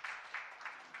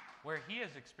where he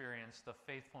has experienced the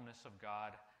faithfulness of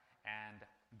God and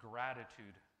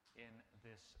gratitude in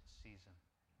this season.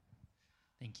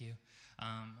 Thank you.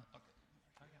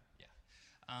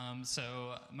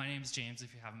 So my name is James,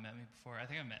 if you haven't met me before. I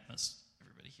think I've met most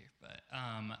everybody here. But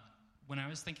when I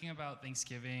was thinking about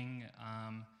Thanksgiving,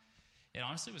 it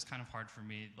honestly was kind of hard for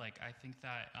me. Like, I think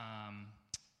that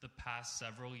the past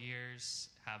several years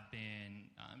have been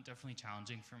definitely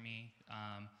challenging for me.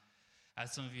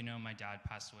 As some of you know, my dad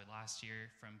passed away last year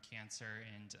from cancer,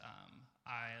 and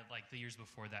the years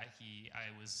before that,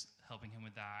 I was helping him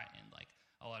with that, and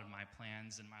a lot of my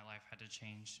plans in my life had to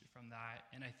change from that.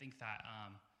 And I think that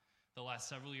the last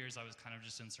several years I was kind of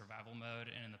just in survival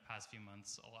mode, and in the past few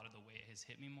months, a lot of the weight has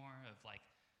hit me more of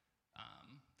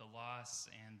the loss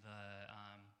and the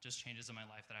just changes in my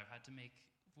life that I've had to make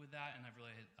with that. And I've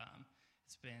really,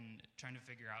 it's been trying to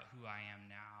figure out who I am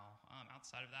now.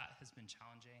 Outside of that has been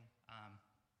challenging.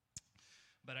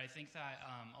 But I think that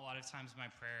a lot of times my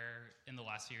prayer in the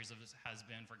last years has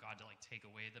been for God to take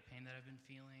away the pain that I've been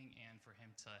feeling, and for Him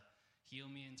to heal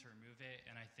me and to remove it.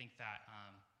 And I think that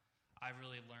I've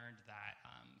really learned that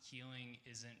healing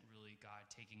isn't really God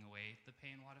taking away the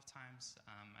pain a lot of times.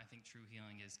 I think true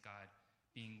healing is God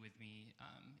being with me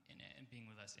in it and being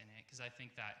with us in it. Because I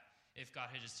think that if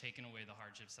God had just taken away the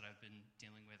hardships that I've been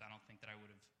dealing with, I don't think that I would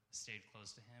have stayed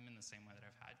close to Him in the same way that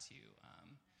I've had to.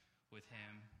 With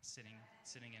Him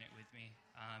sitting in it with me,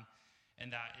 and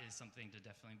that is something to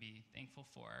definitely be thankful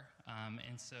for.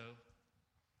 And so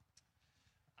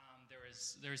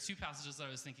there was two passages that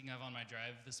I was thinking of on my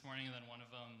drive this morning, and then one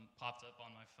of them popped up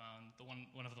on my phone.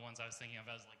 One of the ones I was thinking of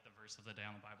as the verse of the day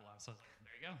on the Bible app. So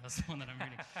there you go. That's the one that I'm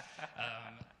reading.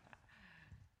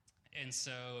 And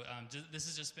so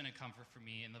this has just been a comfort for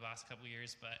me in the last couple of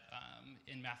years. But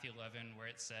in Matthew 11,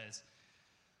 where it says,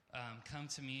 come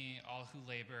to me, all who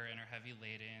labor and are heavy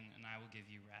laden, and I will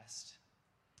give you rest.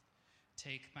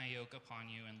 Take my yoke upon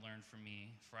you and learn from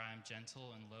me, for I am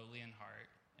gentle and lowly in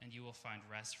heart, and you will find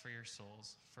rest for your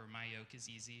souls. For my yoke is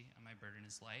easy and my burden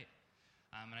is light.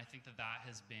 And I think that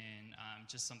has been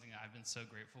just something that I've been so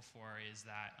grateful for, is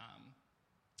that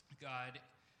God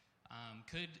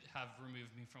could have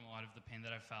removed me from a lot of the pain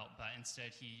that I felt, but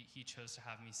instead He chose to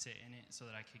have me sit in it so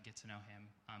that I could get to know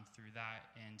Him through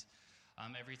that. And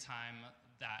every time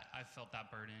that I've felt that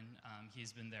burden,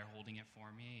 He's been there holding it for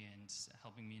me and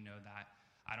helping me know that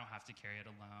I don't have to carry it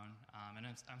alone. And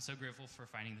I'm so grateful for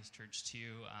finding this church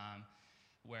too,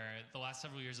 where the last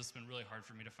several years it's been really hard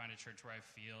for me to find a church where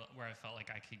I felt like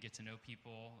I could get to know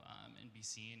people and be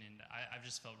seen. And I've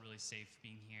just felt really safe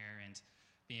being here and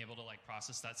being able to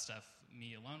process that stuff,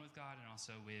 me alone with God, and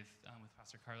also with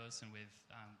Pastor Carlos and with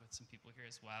some people here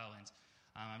as well. And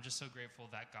I'm just so grateful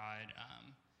that God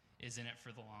is in it for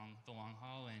the long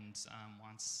haul, and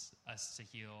wants us to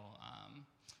heal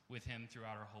with Him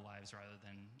throughout our whole lives, rather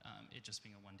than it just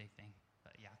being a one-day thing.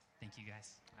 But yeah, thank you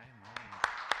guys. Amen.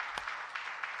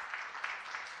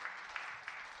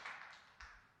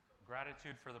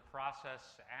 Gratitude for the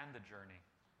process and the journey.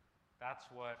 That's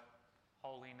what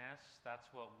holiness, that's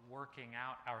what working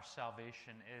out our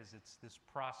salvation is. It's this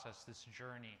process, this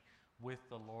journey with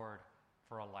the Lord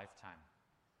for a lifetime.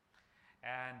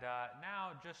 And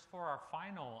now, just for our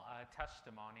final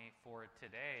testimony for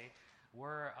today,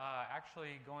 we're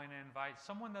actually going to invite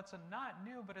someone that's not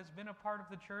new, but has been a part of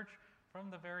the church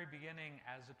from the very beginning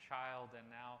as a child and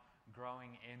now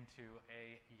growing into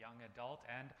a young adult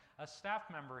and a staff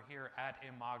member here at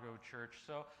Imago Church.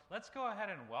 So let's go ahead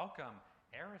and welcome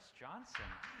Eris Johnson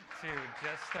to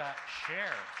just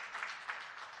share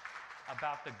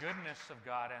about the goodness of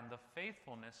God and the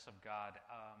faithfulness of God,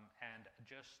 and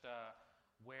just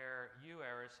where you,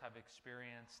 Eris, have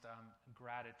experienced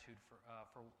gratitude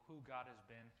for who God has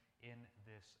been in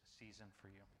this season for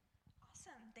you.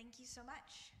 Awesome. Thank you so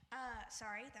much.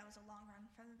 Sorry, that was a long run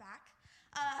from the back.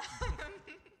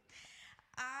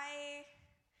 I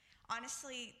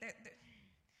honestly,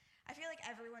 I feel like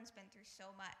everyone's been through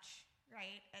so much,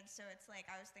 right? And so it's like,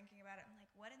 I was thinking about it, I'm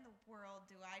like, what in the world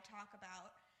do I talk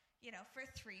about, for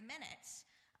 3 minutes?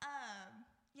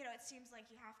 It seems like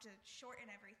you have to shorten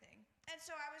everything. And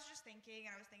so I was just thinking,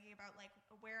 and I was thinking about like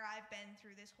where I've been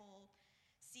through this whole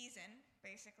season,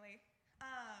 basically.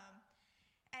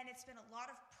 And it's been a lot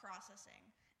of processing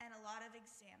and a lot of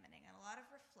examining and a lot of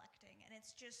reflecting. And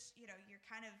it's just, you're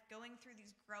kind of going through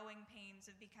these growing pains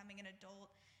of becoming an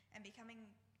adult and becoming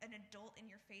an adult in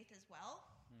your faith as well.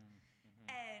 Mm-hmm.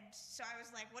 And so I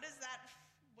was like, what does that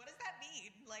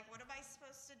mean? Like, what am I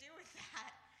supposed to do with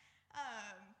that?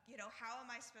 How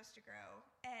am I supposed to grow?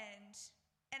 And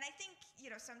I think,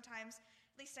 sometimes,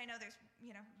 at least I know there's,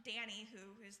 Danny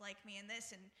who is like me in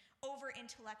this and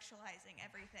over-intellectualizing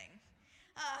everything.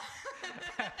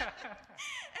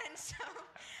 And so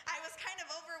I was kind of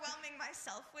overwhelming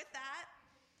myself with that.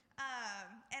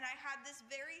 And I had this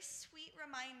very sweet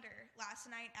reminder last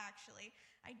night, actually.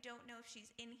 I don't know if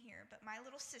she's in here, but my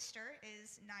little sister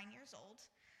is 9 years old.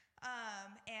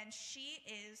 And she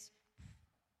is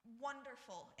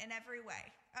wonderful in every way,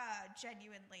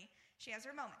 genuinely. She has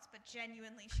her moments, but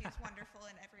genuinely she is wonderful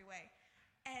in every way.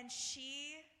 And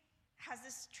she has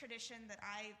this tradition that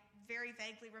I very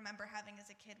vaguely remember having as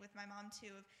a kid with my mom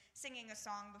too, of singing a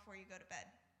song before you go to bed.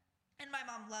 And my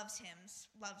mom loves hymns,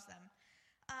 loves them.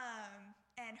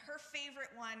 And her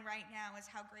favorite one right now is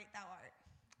How Great Thou Art.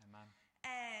 Amen.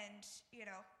 And,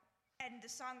 and the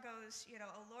song goes,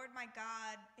 O Lord my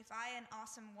God, if I in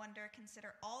awesome wonder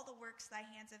consider all the works thy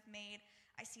hands have made,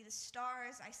 I see the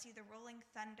stars, I see the rolling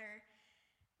thunder,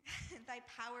 thy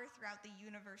power throughout the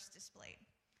universe displayed.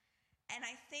 And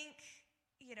I think,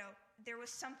 there was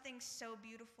something so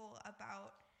beautiful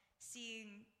about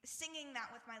singing that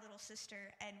with my little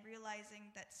sister and realizing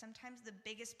that sometimes the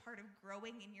biggest part of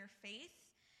growing in your faith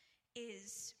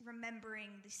is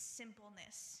remembering the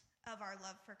simpleness of our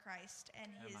love for Christ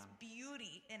and His Amen.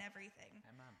 Beauty in everything.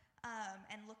 Amen.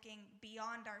 And looking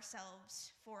beyond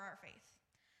ourselves for our faith.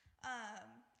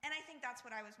 And I think that's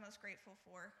what I was most grateful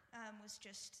for, was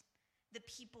just the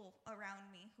people around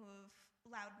me who have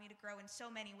allowed me to grow in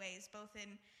so many ways, both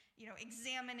in,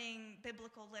 examining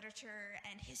biblical literature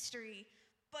and history,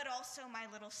 but also my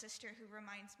little sister who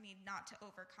reminds me not to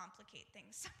overcomplicate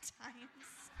things sometimes.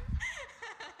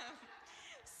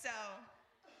 So,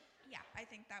 yeah, I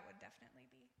think that would definitely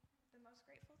be the most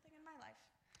grateful thing in my life.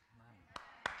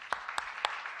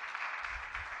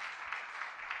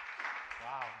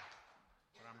 Wow.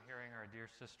 What I'm hearing our dear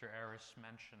sister Eris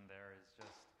mention there is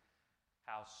just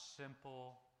how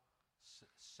simple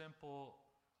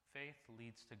faith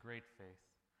leads to great faith.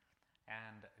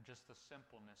 And just the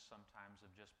simpleness sometimes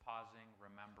of just pausing,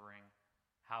 remembering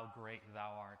how great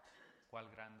thou art, cuál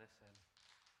grande es él.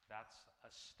 That's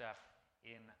a step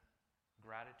in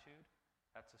gratitude.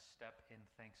 That's a step in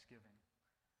thanksgiving.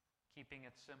 Keeping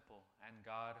it simple, and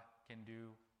God can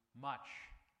do much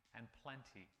and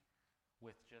plenty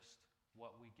with just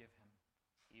what we give Him.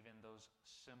 Even those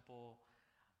simple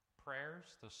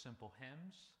prayers, those simple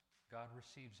hymns, God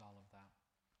receives all of that.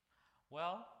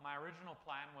 Well, my original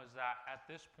plan was that at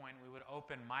this point we would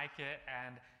open mic it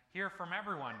and hear from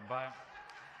everyone, but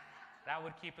that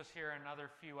would keep us here another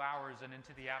few hours and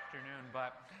into the afternoon.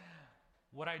 But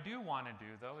what I do want to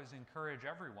do, though, is encourage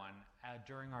everyone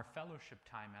during our fellowship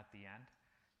time at the end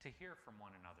to hear from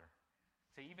one another,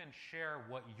 to even share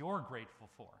what you're grateful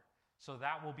for. So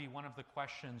that will be one of the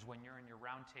questions when you're in your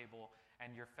round table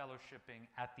and you're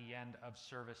fellowshipping at the end of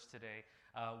service today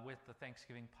with the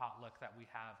Thanksgiving potluck that we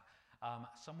have.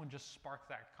 Someone just sparked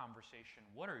that conversation.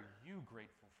 What are you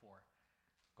grateful for?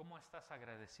 ¿Cómo estás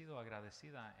agradecido o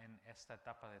agradecida en esta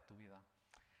etapa de tu vida?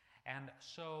 And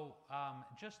so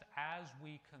just as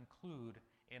we conclude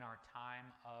in our time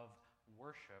of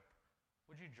worship,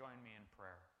 would you join me in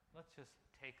prayer? Let's just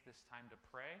take this time to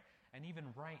pray. And even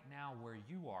right now where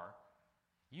you are,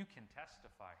 you can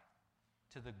testify.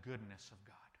 to the goodness of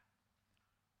God.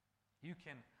 You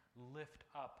can lift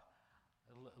up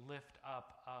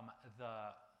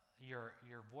your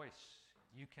voice.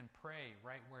 You can pray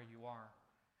right where you are.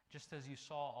 Just as you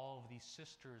saw all of these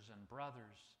sisters and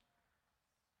brothers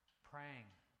praying,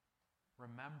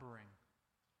 remembering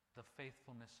the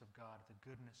faithfulness of God, the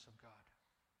goodness of God.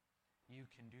 You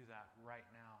can do that right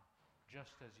now,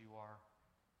 just as you are,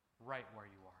 right where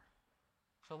you are.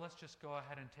 So let's just go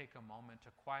ahead and take a moment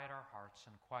to quiet our hearts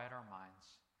and quiet our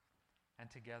minds. And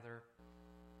together,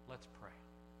 let's pray.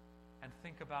 And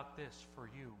think about this for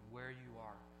you, where you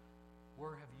are.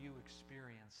 Where have you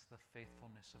experienced the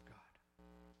faithfulness of God?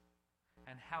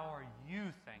 And how are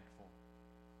you thankful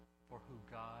for who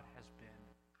God has been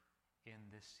in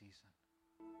this season?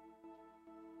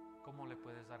 ¿Cómo le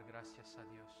puedes dar gracias a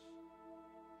Dios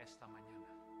esta mañana?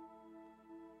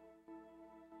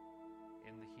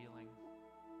 In the healing,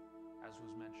 as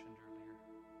was mentioned earlier,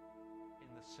 in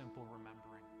the simple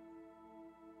remembering,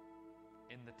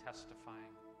 in the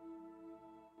testifying,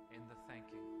 in the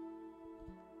thanking.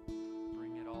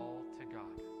 Bring it all to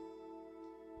God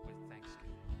with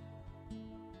thanksgiving.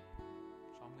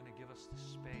 So I'm going to give us the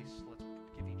space. Let's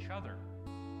give each other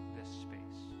this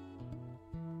space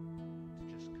to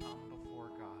just come before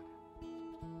God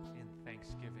in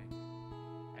thanksgiving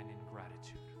and in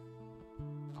gratitude.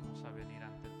 Vamos a venir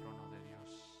ante el trono de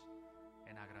Dios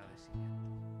en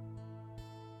agradecimiento.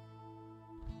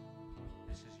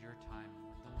 This is your time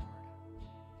with the Lord.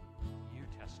 You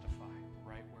testify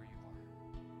right where you are.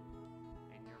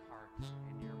 In your heart,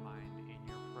 in your mind, in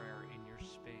your prayer, in your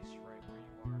space right where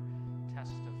you are.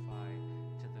 Testify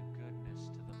to the goodness,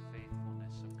 to the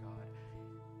faithfulness of God.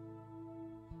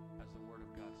 As the Word of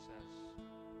God says,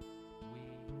 we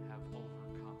have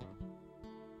overcome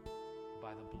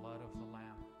by the blood of the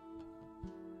Lamb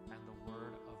and the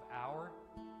word of our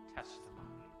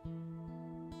testimony.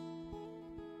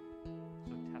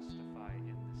 So testify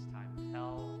in this time.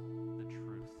 Tell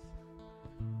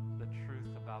the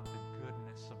truth about the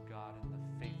goodness of God and the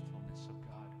faithfulness of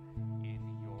God in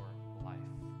your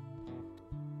life.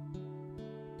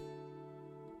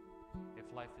 If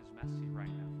life is messy right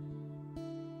now,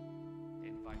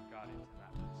 invite God into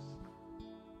that mess.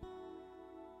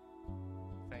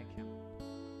 Thank Him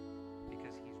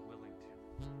because He's willing to.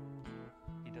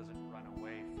 He doesn't run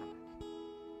away from it.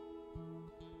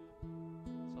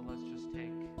 So let's just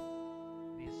take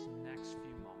these next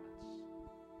few moments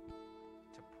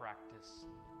to practice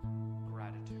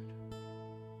gratitude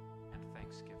and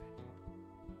thanksgiving.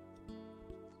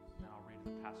 Then I'll read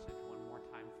the passage one more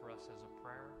time for us as a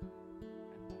prayer,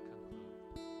 and we'll conclude.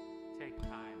 Take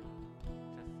time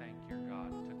to thank your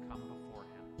God, to come before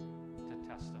Him, to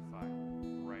testify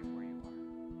right where you are.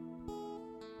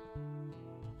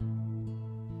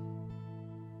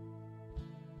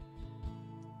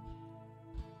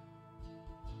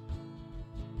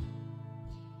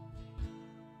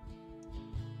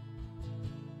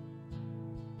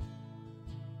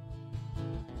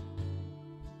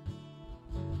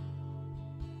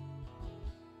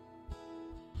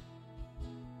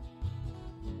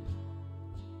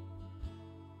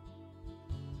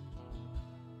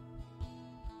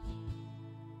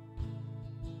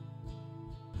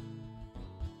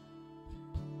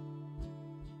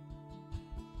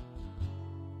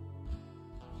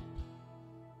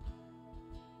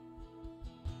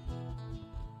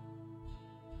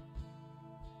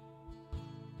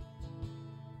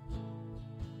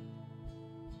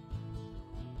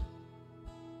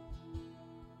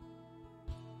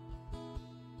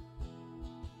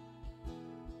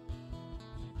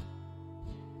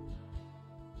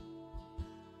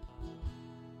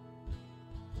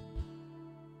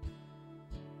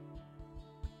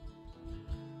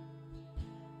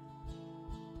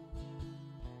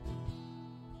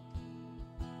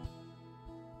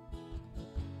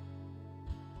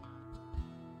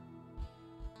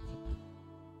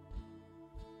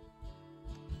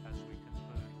 As we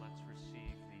conclude, let's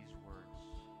receive these words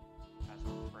as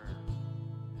our prayer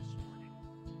this morning.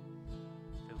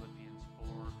 Philippians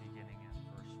 4, beginning at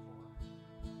verse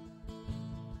 4.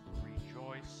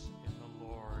 Rejoice in the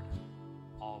Lord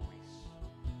always.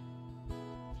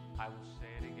 I will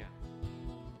say it again.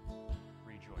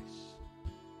 Rejoice.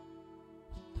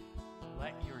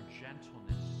 Let your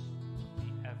gentleness be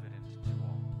evident to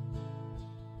all.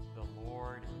 The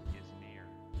Lord is near,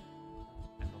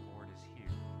 and the Lord is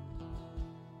here.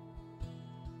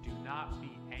 Do not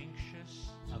be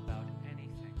anxious about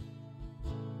anything,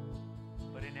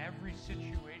 but in every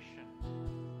situation,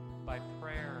 by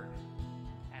prayer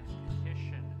and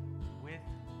petition with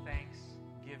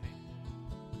thanksgiving,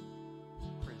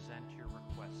 present your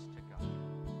requests to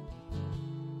God.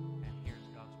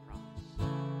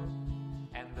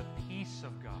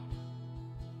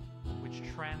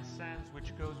 transcends,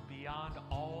 which goes beyond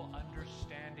all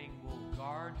understanding, will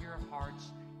guard your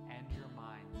hearts and your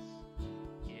minds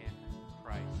in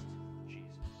Christ Jesus.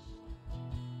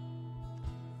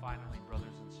 Finally,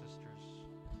 brothers and sisters,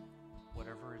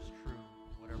 whatever is true,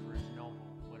 whatever is noble,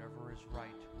 whatever is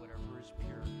right, whatever is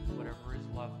pure, whatever is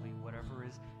lovely, whatever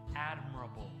is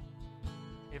admirable,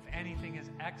 if anything is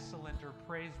excellent or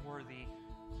praiseworthy,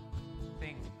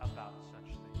 think about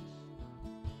such things.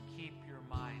 Keep your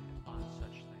mind on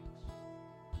such things.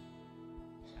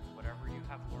 And whatever you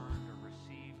have learned or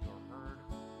received or heard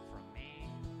from me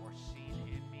or seen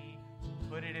in me,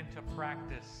 put it into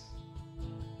practice,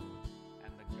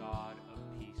 and the God of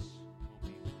peace will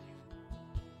be with you.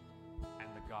 And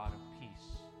the God of peace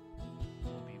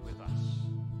will be with us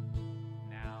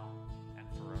now and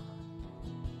forever.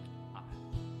 Amen. Amen.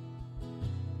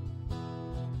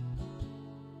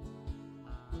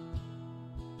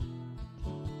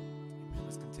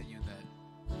 Let's continue in that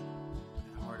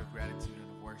heart of gratitude and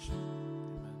of worship.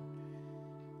 Amen.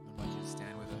 I invite you to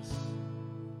stand with us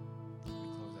as we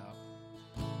close out.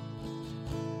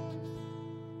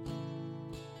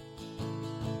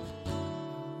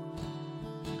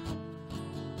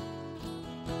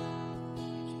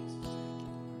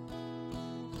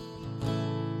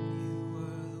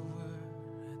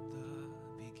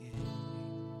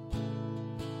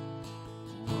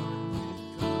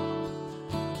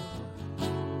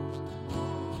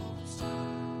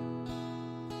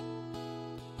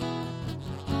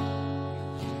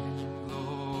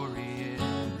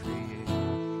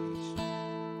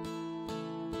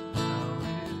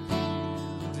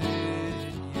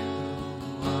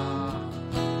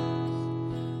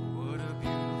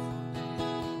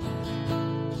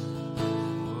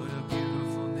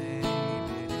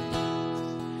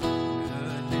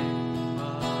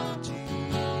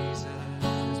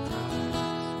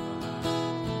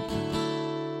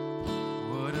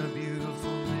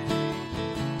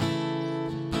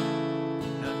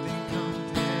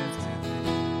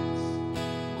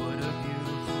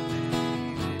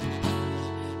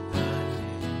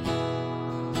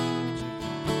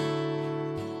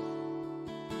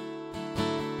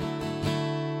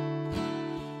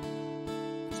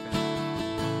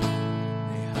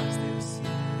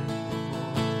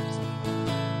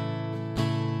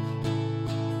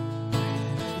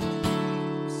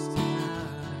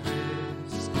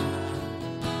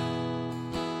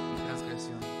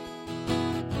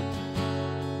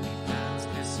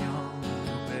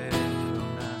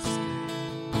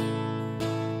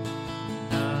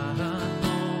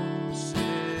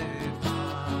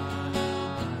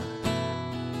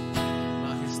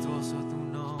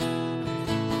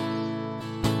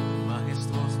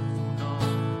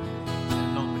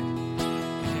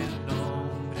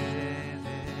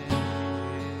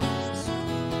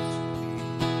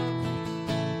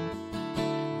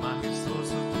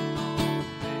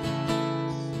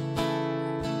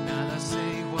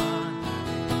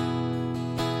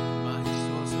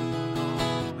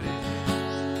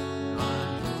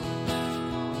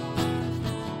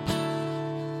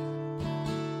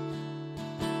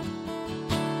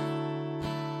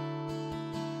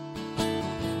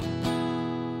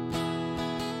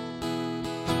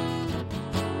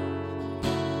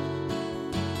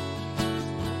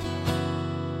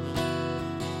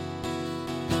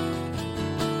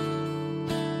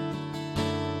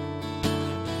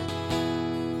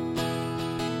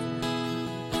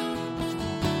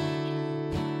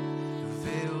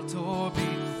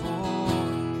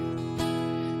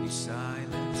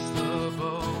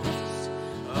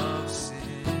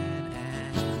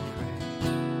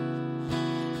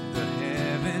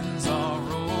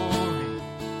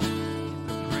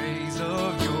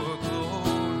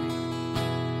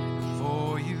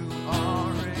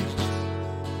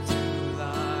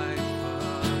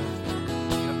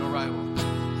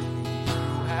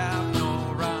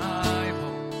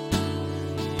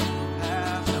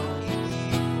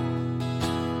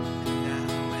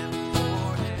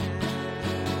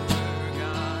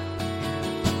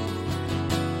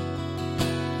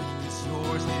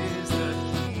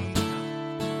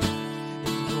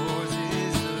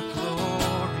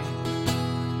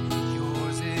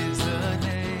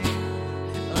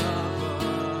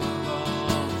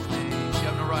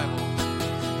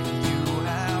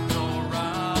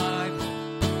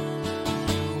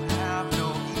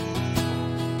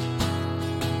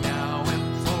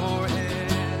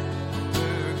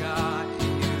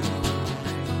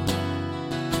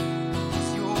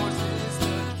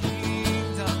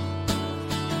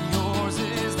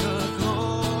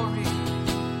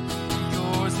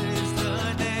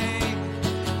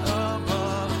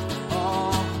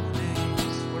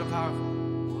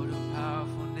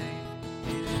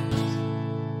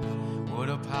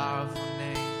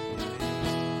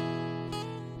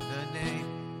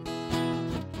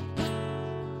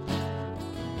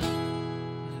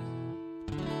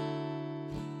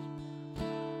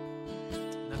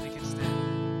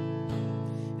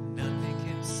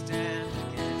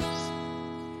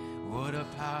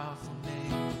 powerful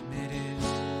name. It is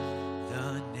the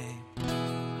name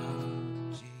of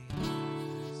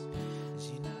Jesus.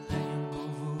 Jina lenye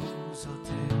nguvu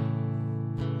zote.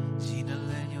 Jina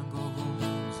lenye nguvu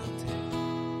zote.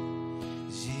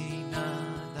 Jina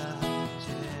la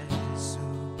Yesu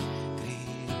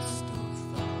Kristo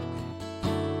Mfalme.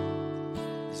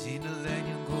 Jina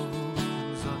lenye nguvu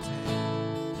zote.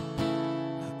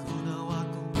 Hakuna wa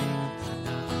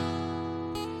kulingana.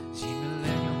 Jina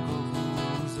lenye nguvu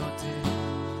zote.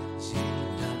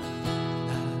 Jina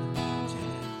la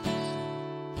Yesu.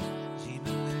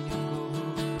 Jina lenye nguvu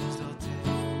zote.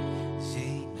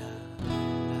 Jina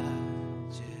la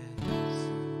Yesu.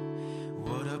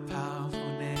 What a powerful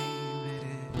name it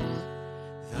is.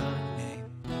 The name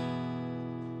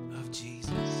of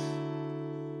Jesus.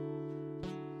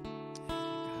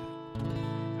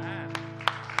 Amen.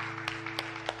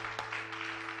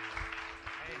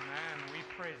 Amen. We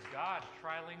praise God.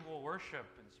 Trilingual worship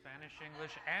in Spanish,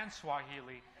 English, and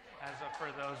Swahili, as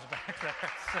for those back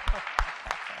there.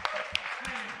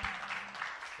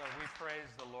 So we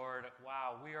praise the Lord.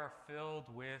 Wow, we are filled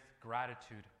with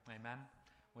gratitude. Amen.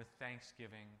 With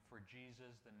thanksgiving for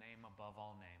Jesus, the name above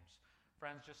all names.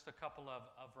 Friends, just a couple of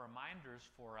reminders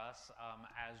for us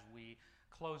as we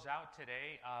close out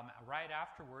today. Right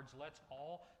afterwards, let's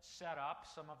all set up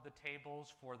some of the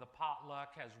tables for the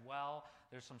potluck as well.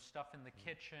 There's some stuff in the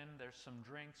kitchen. There's some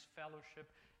drinks, fellowship,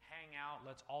 hang out.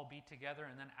 Let's all be together.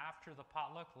 And then after the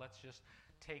potluck, let's just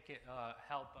take it,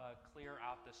 help clear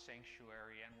out the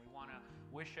sanctuary. And we want to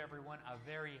wish everyone a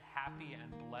very happy and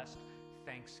blessed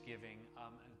Thanksgiving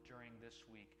during this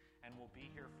week. And we'll be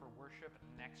here for worship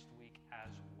next week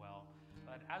as well.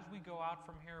 But as we go out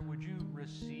from here, would you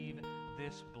receive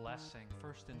this blessing,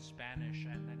 first in Spanish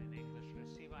and then in English?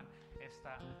 Reciban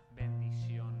esta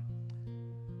bendición.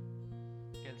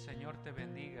 Que el Señor te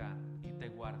bendiga y te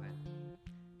guarde.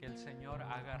 Que el Señor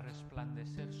haga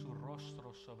resplandecer su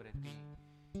rostro sobre ti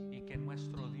y que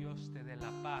nuestro Dios te dé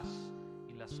la paz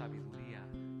y la sabiduría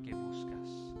que buscas.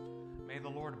 May the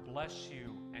Lord bless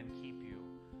you and keep you.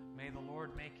 May the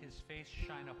Lord make his face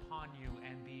shine upon you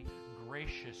and be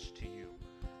gracious to you.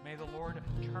 May the Lord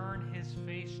turn his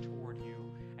face toward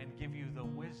you and give you the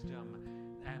wisdom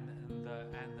and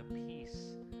the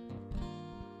peace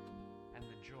and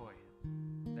the joy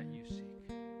that you seek.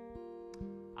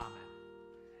 Amen.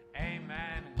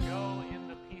 Amen. Go in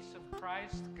the peace of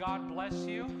Christ. God bless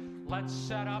you. Let's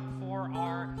set up for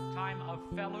our time of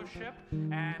fellowship,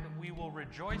 and we will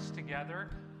rejoice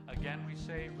together. Again, we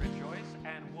say rejoice,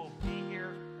 and we'll be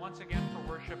here once again for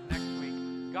worship next week.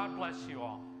 God bless you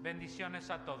all. Bendiciones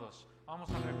a todos. Vamos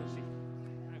a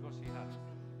regocijar.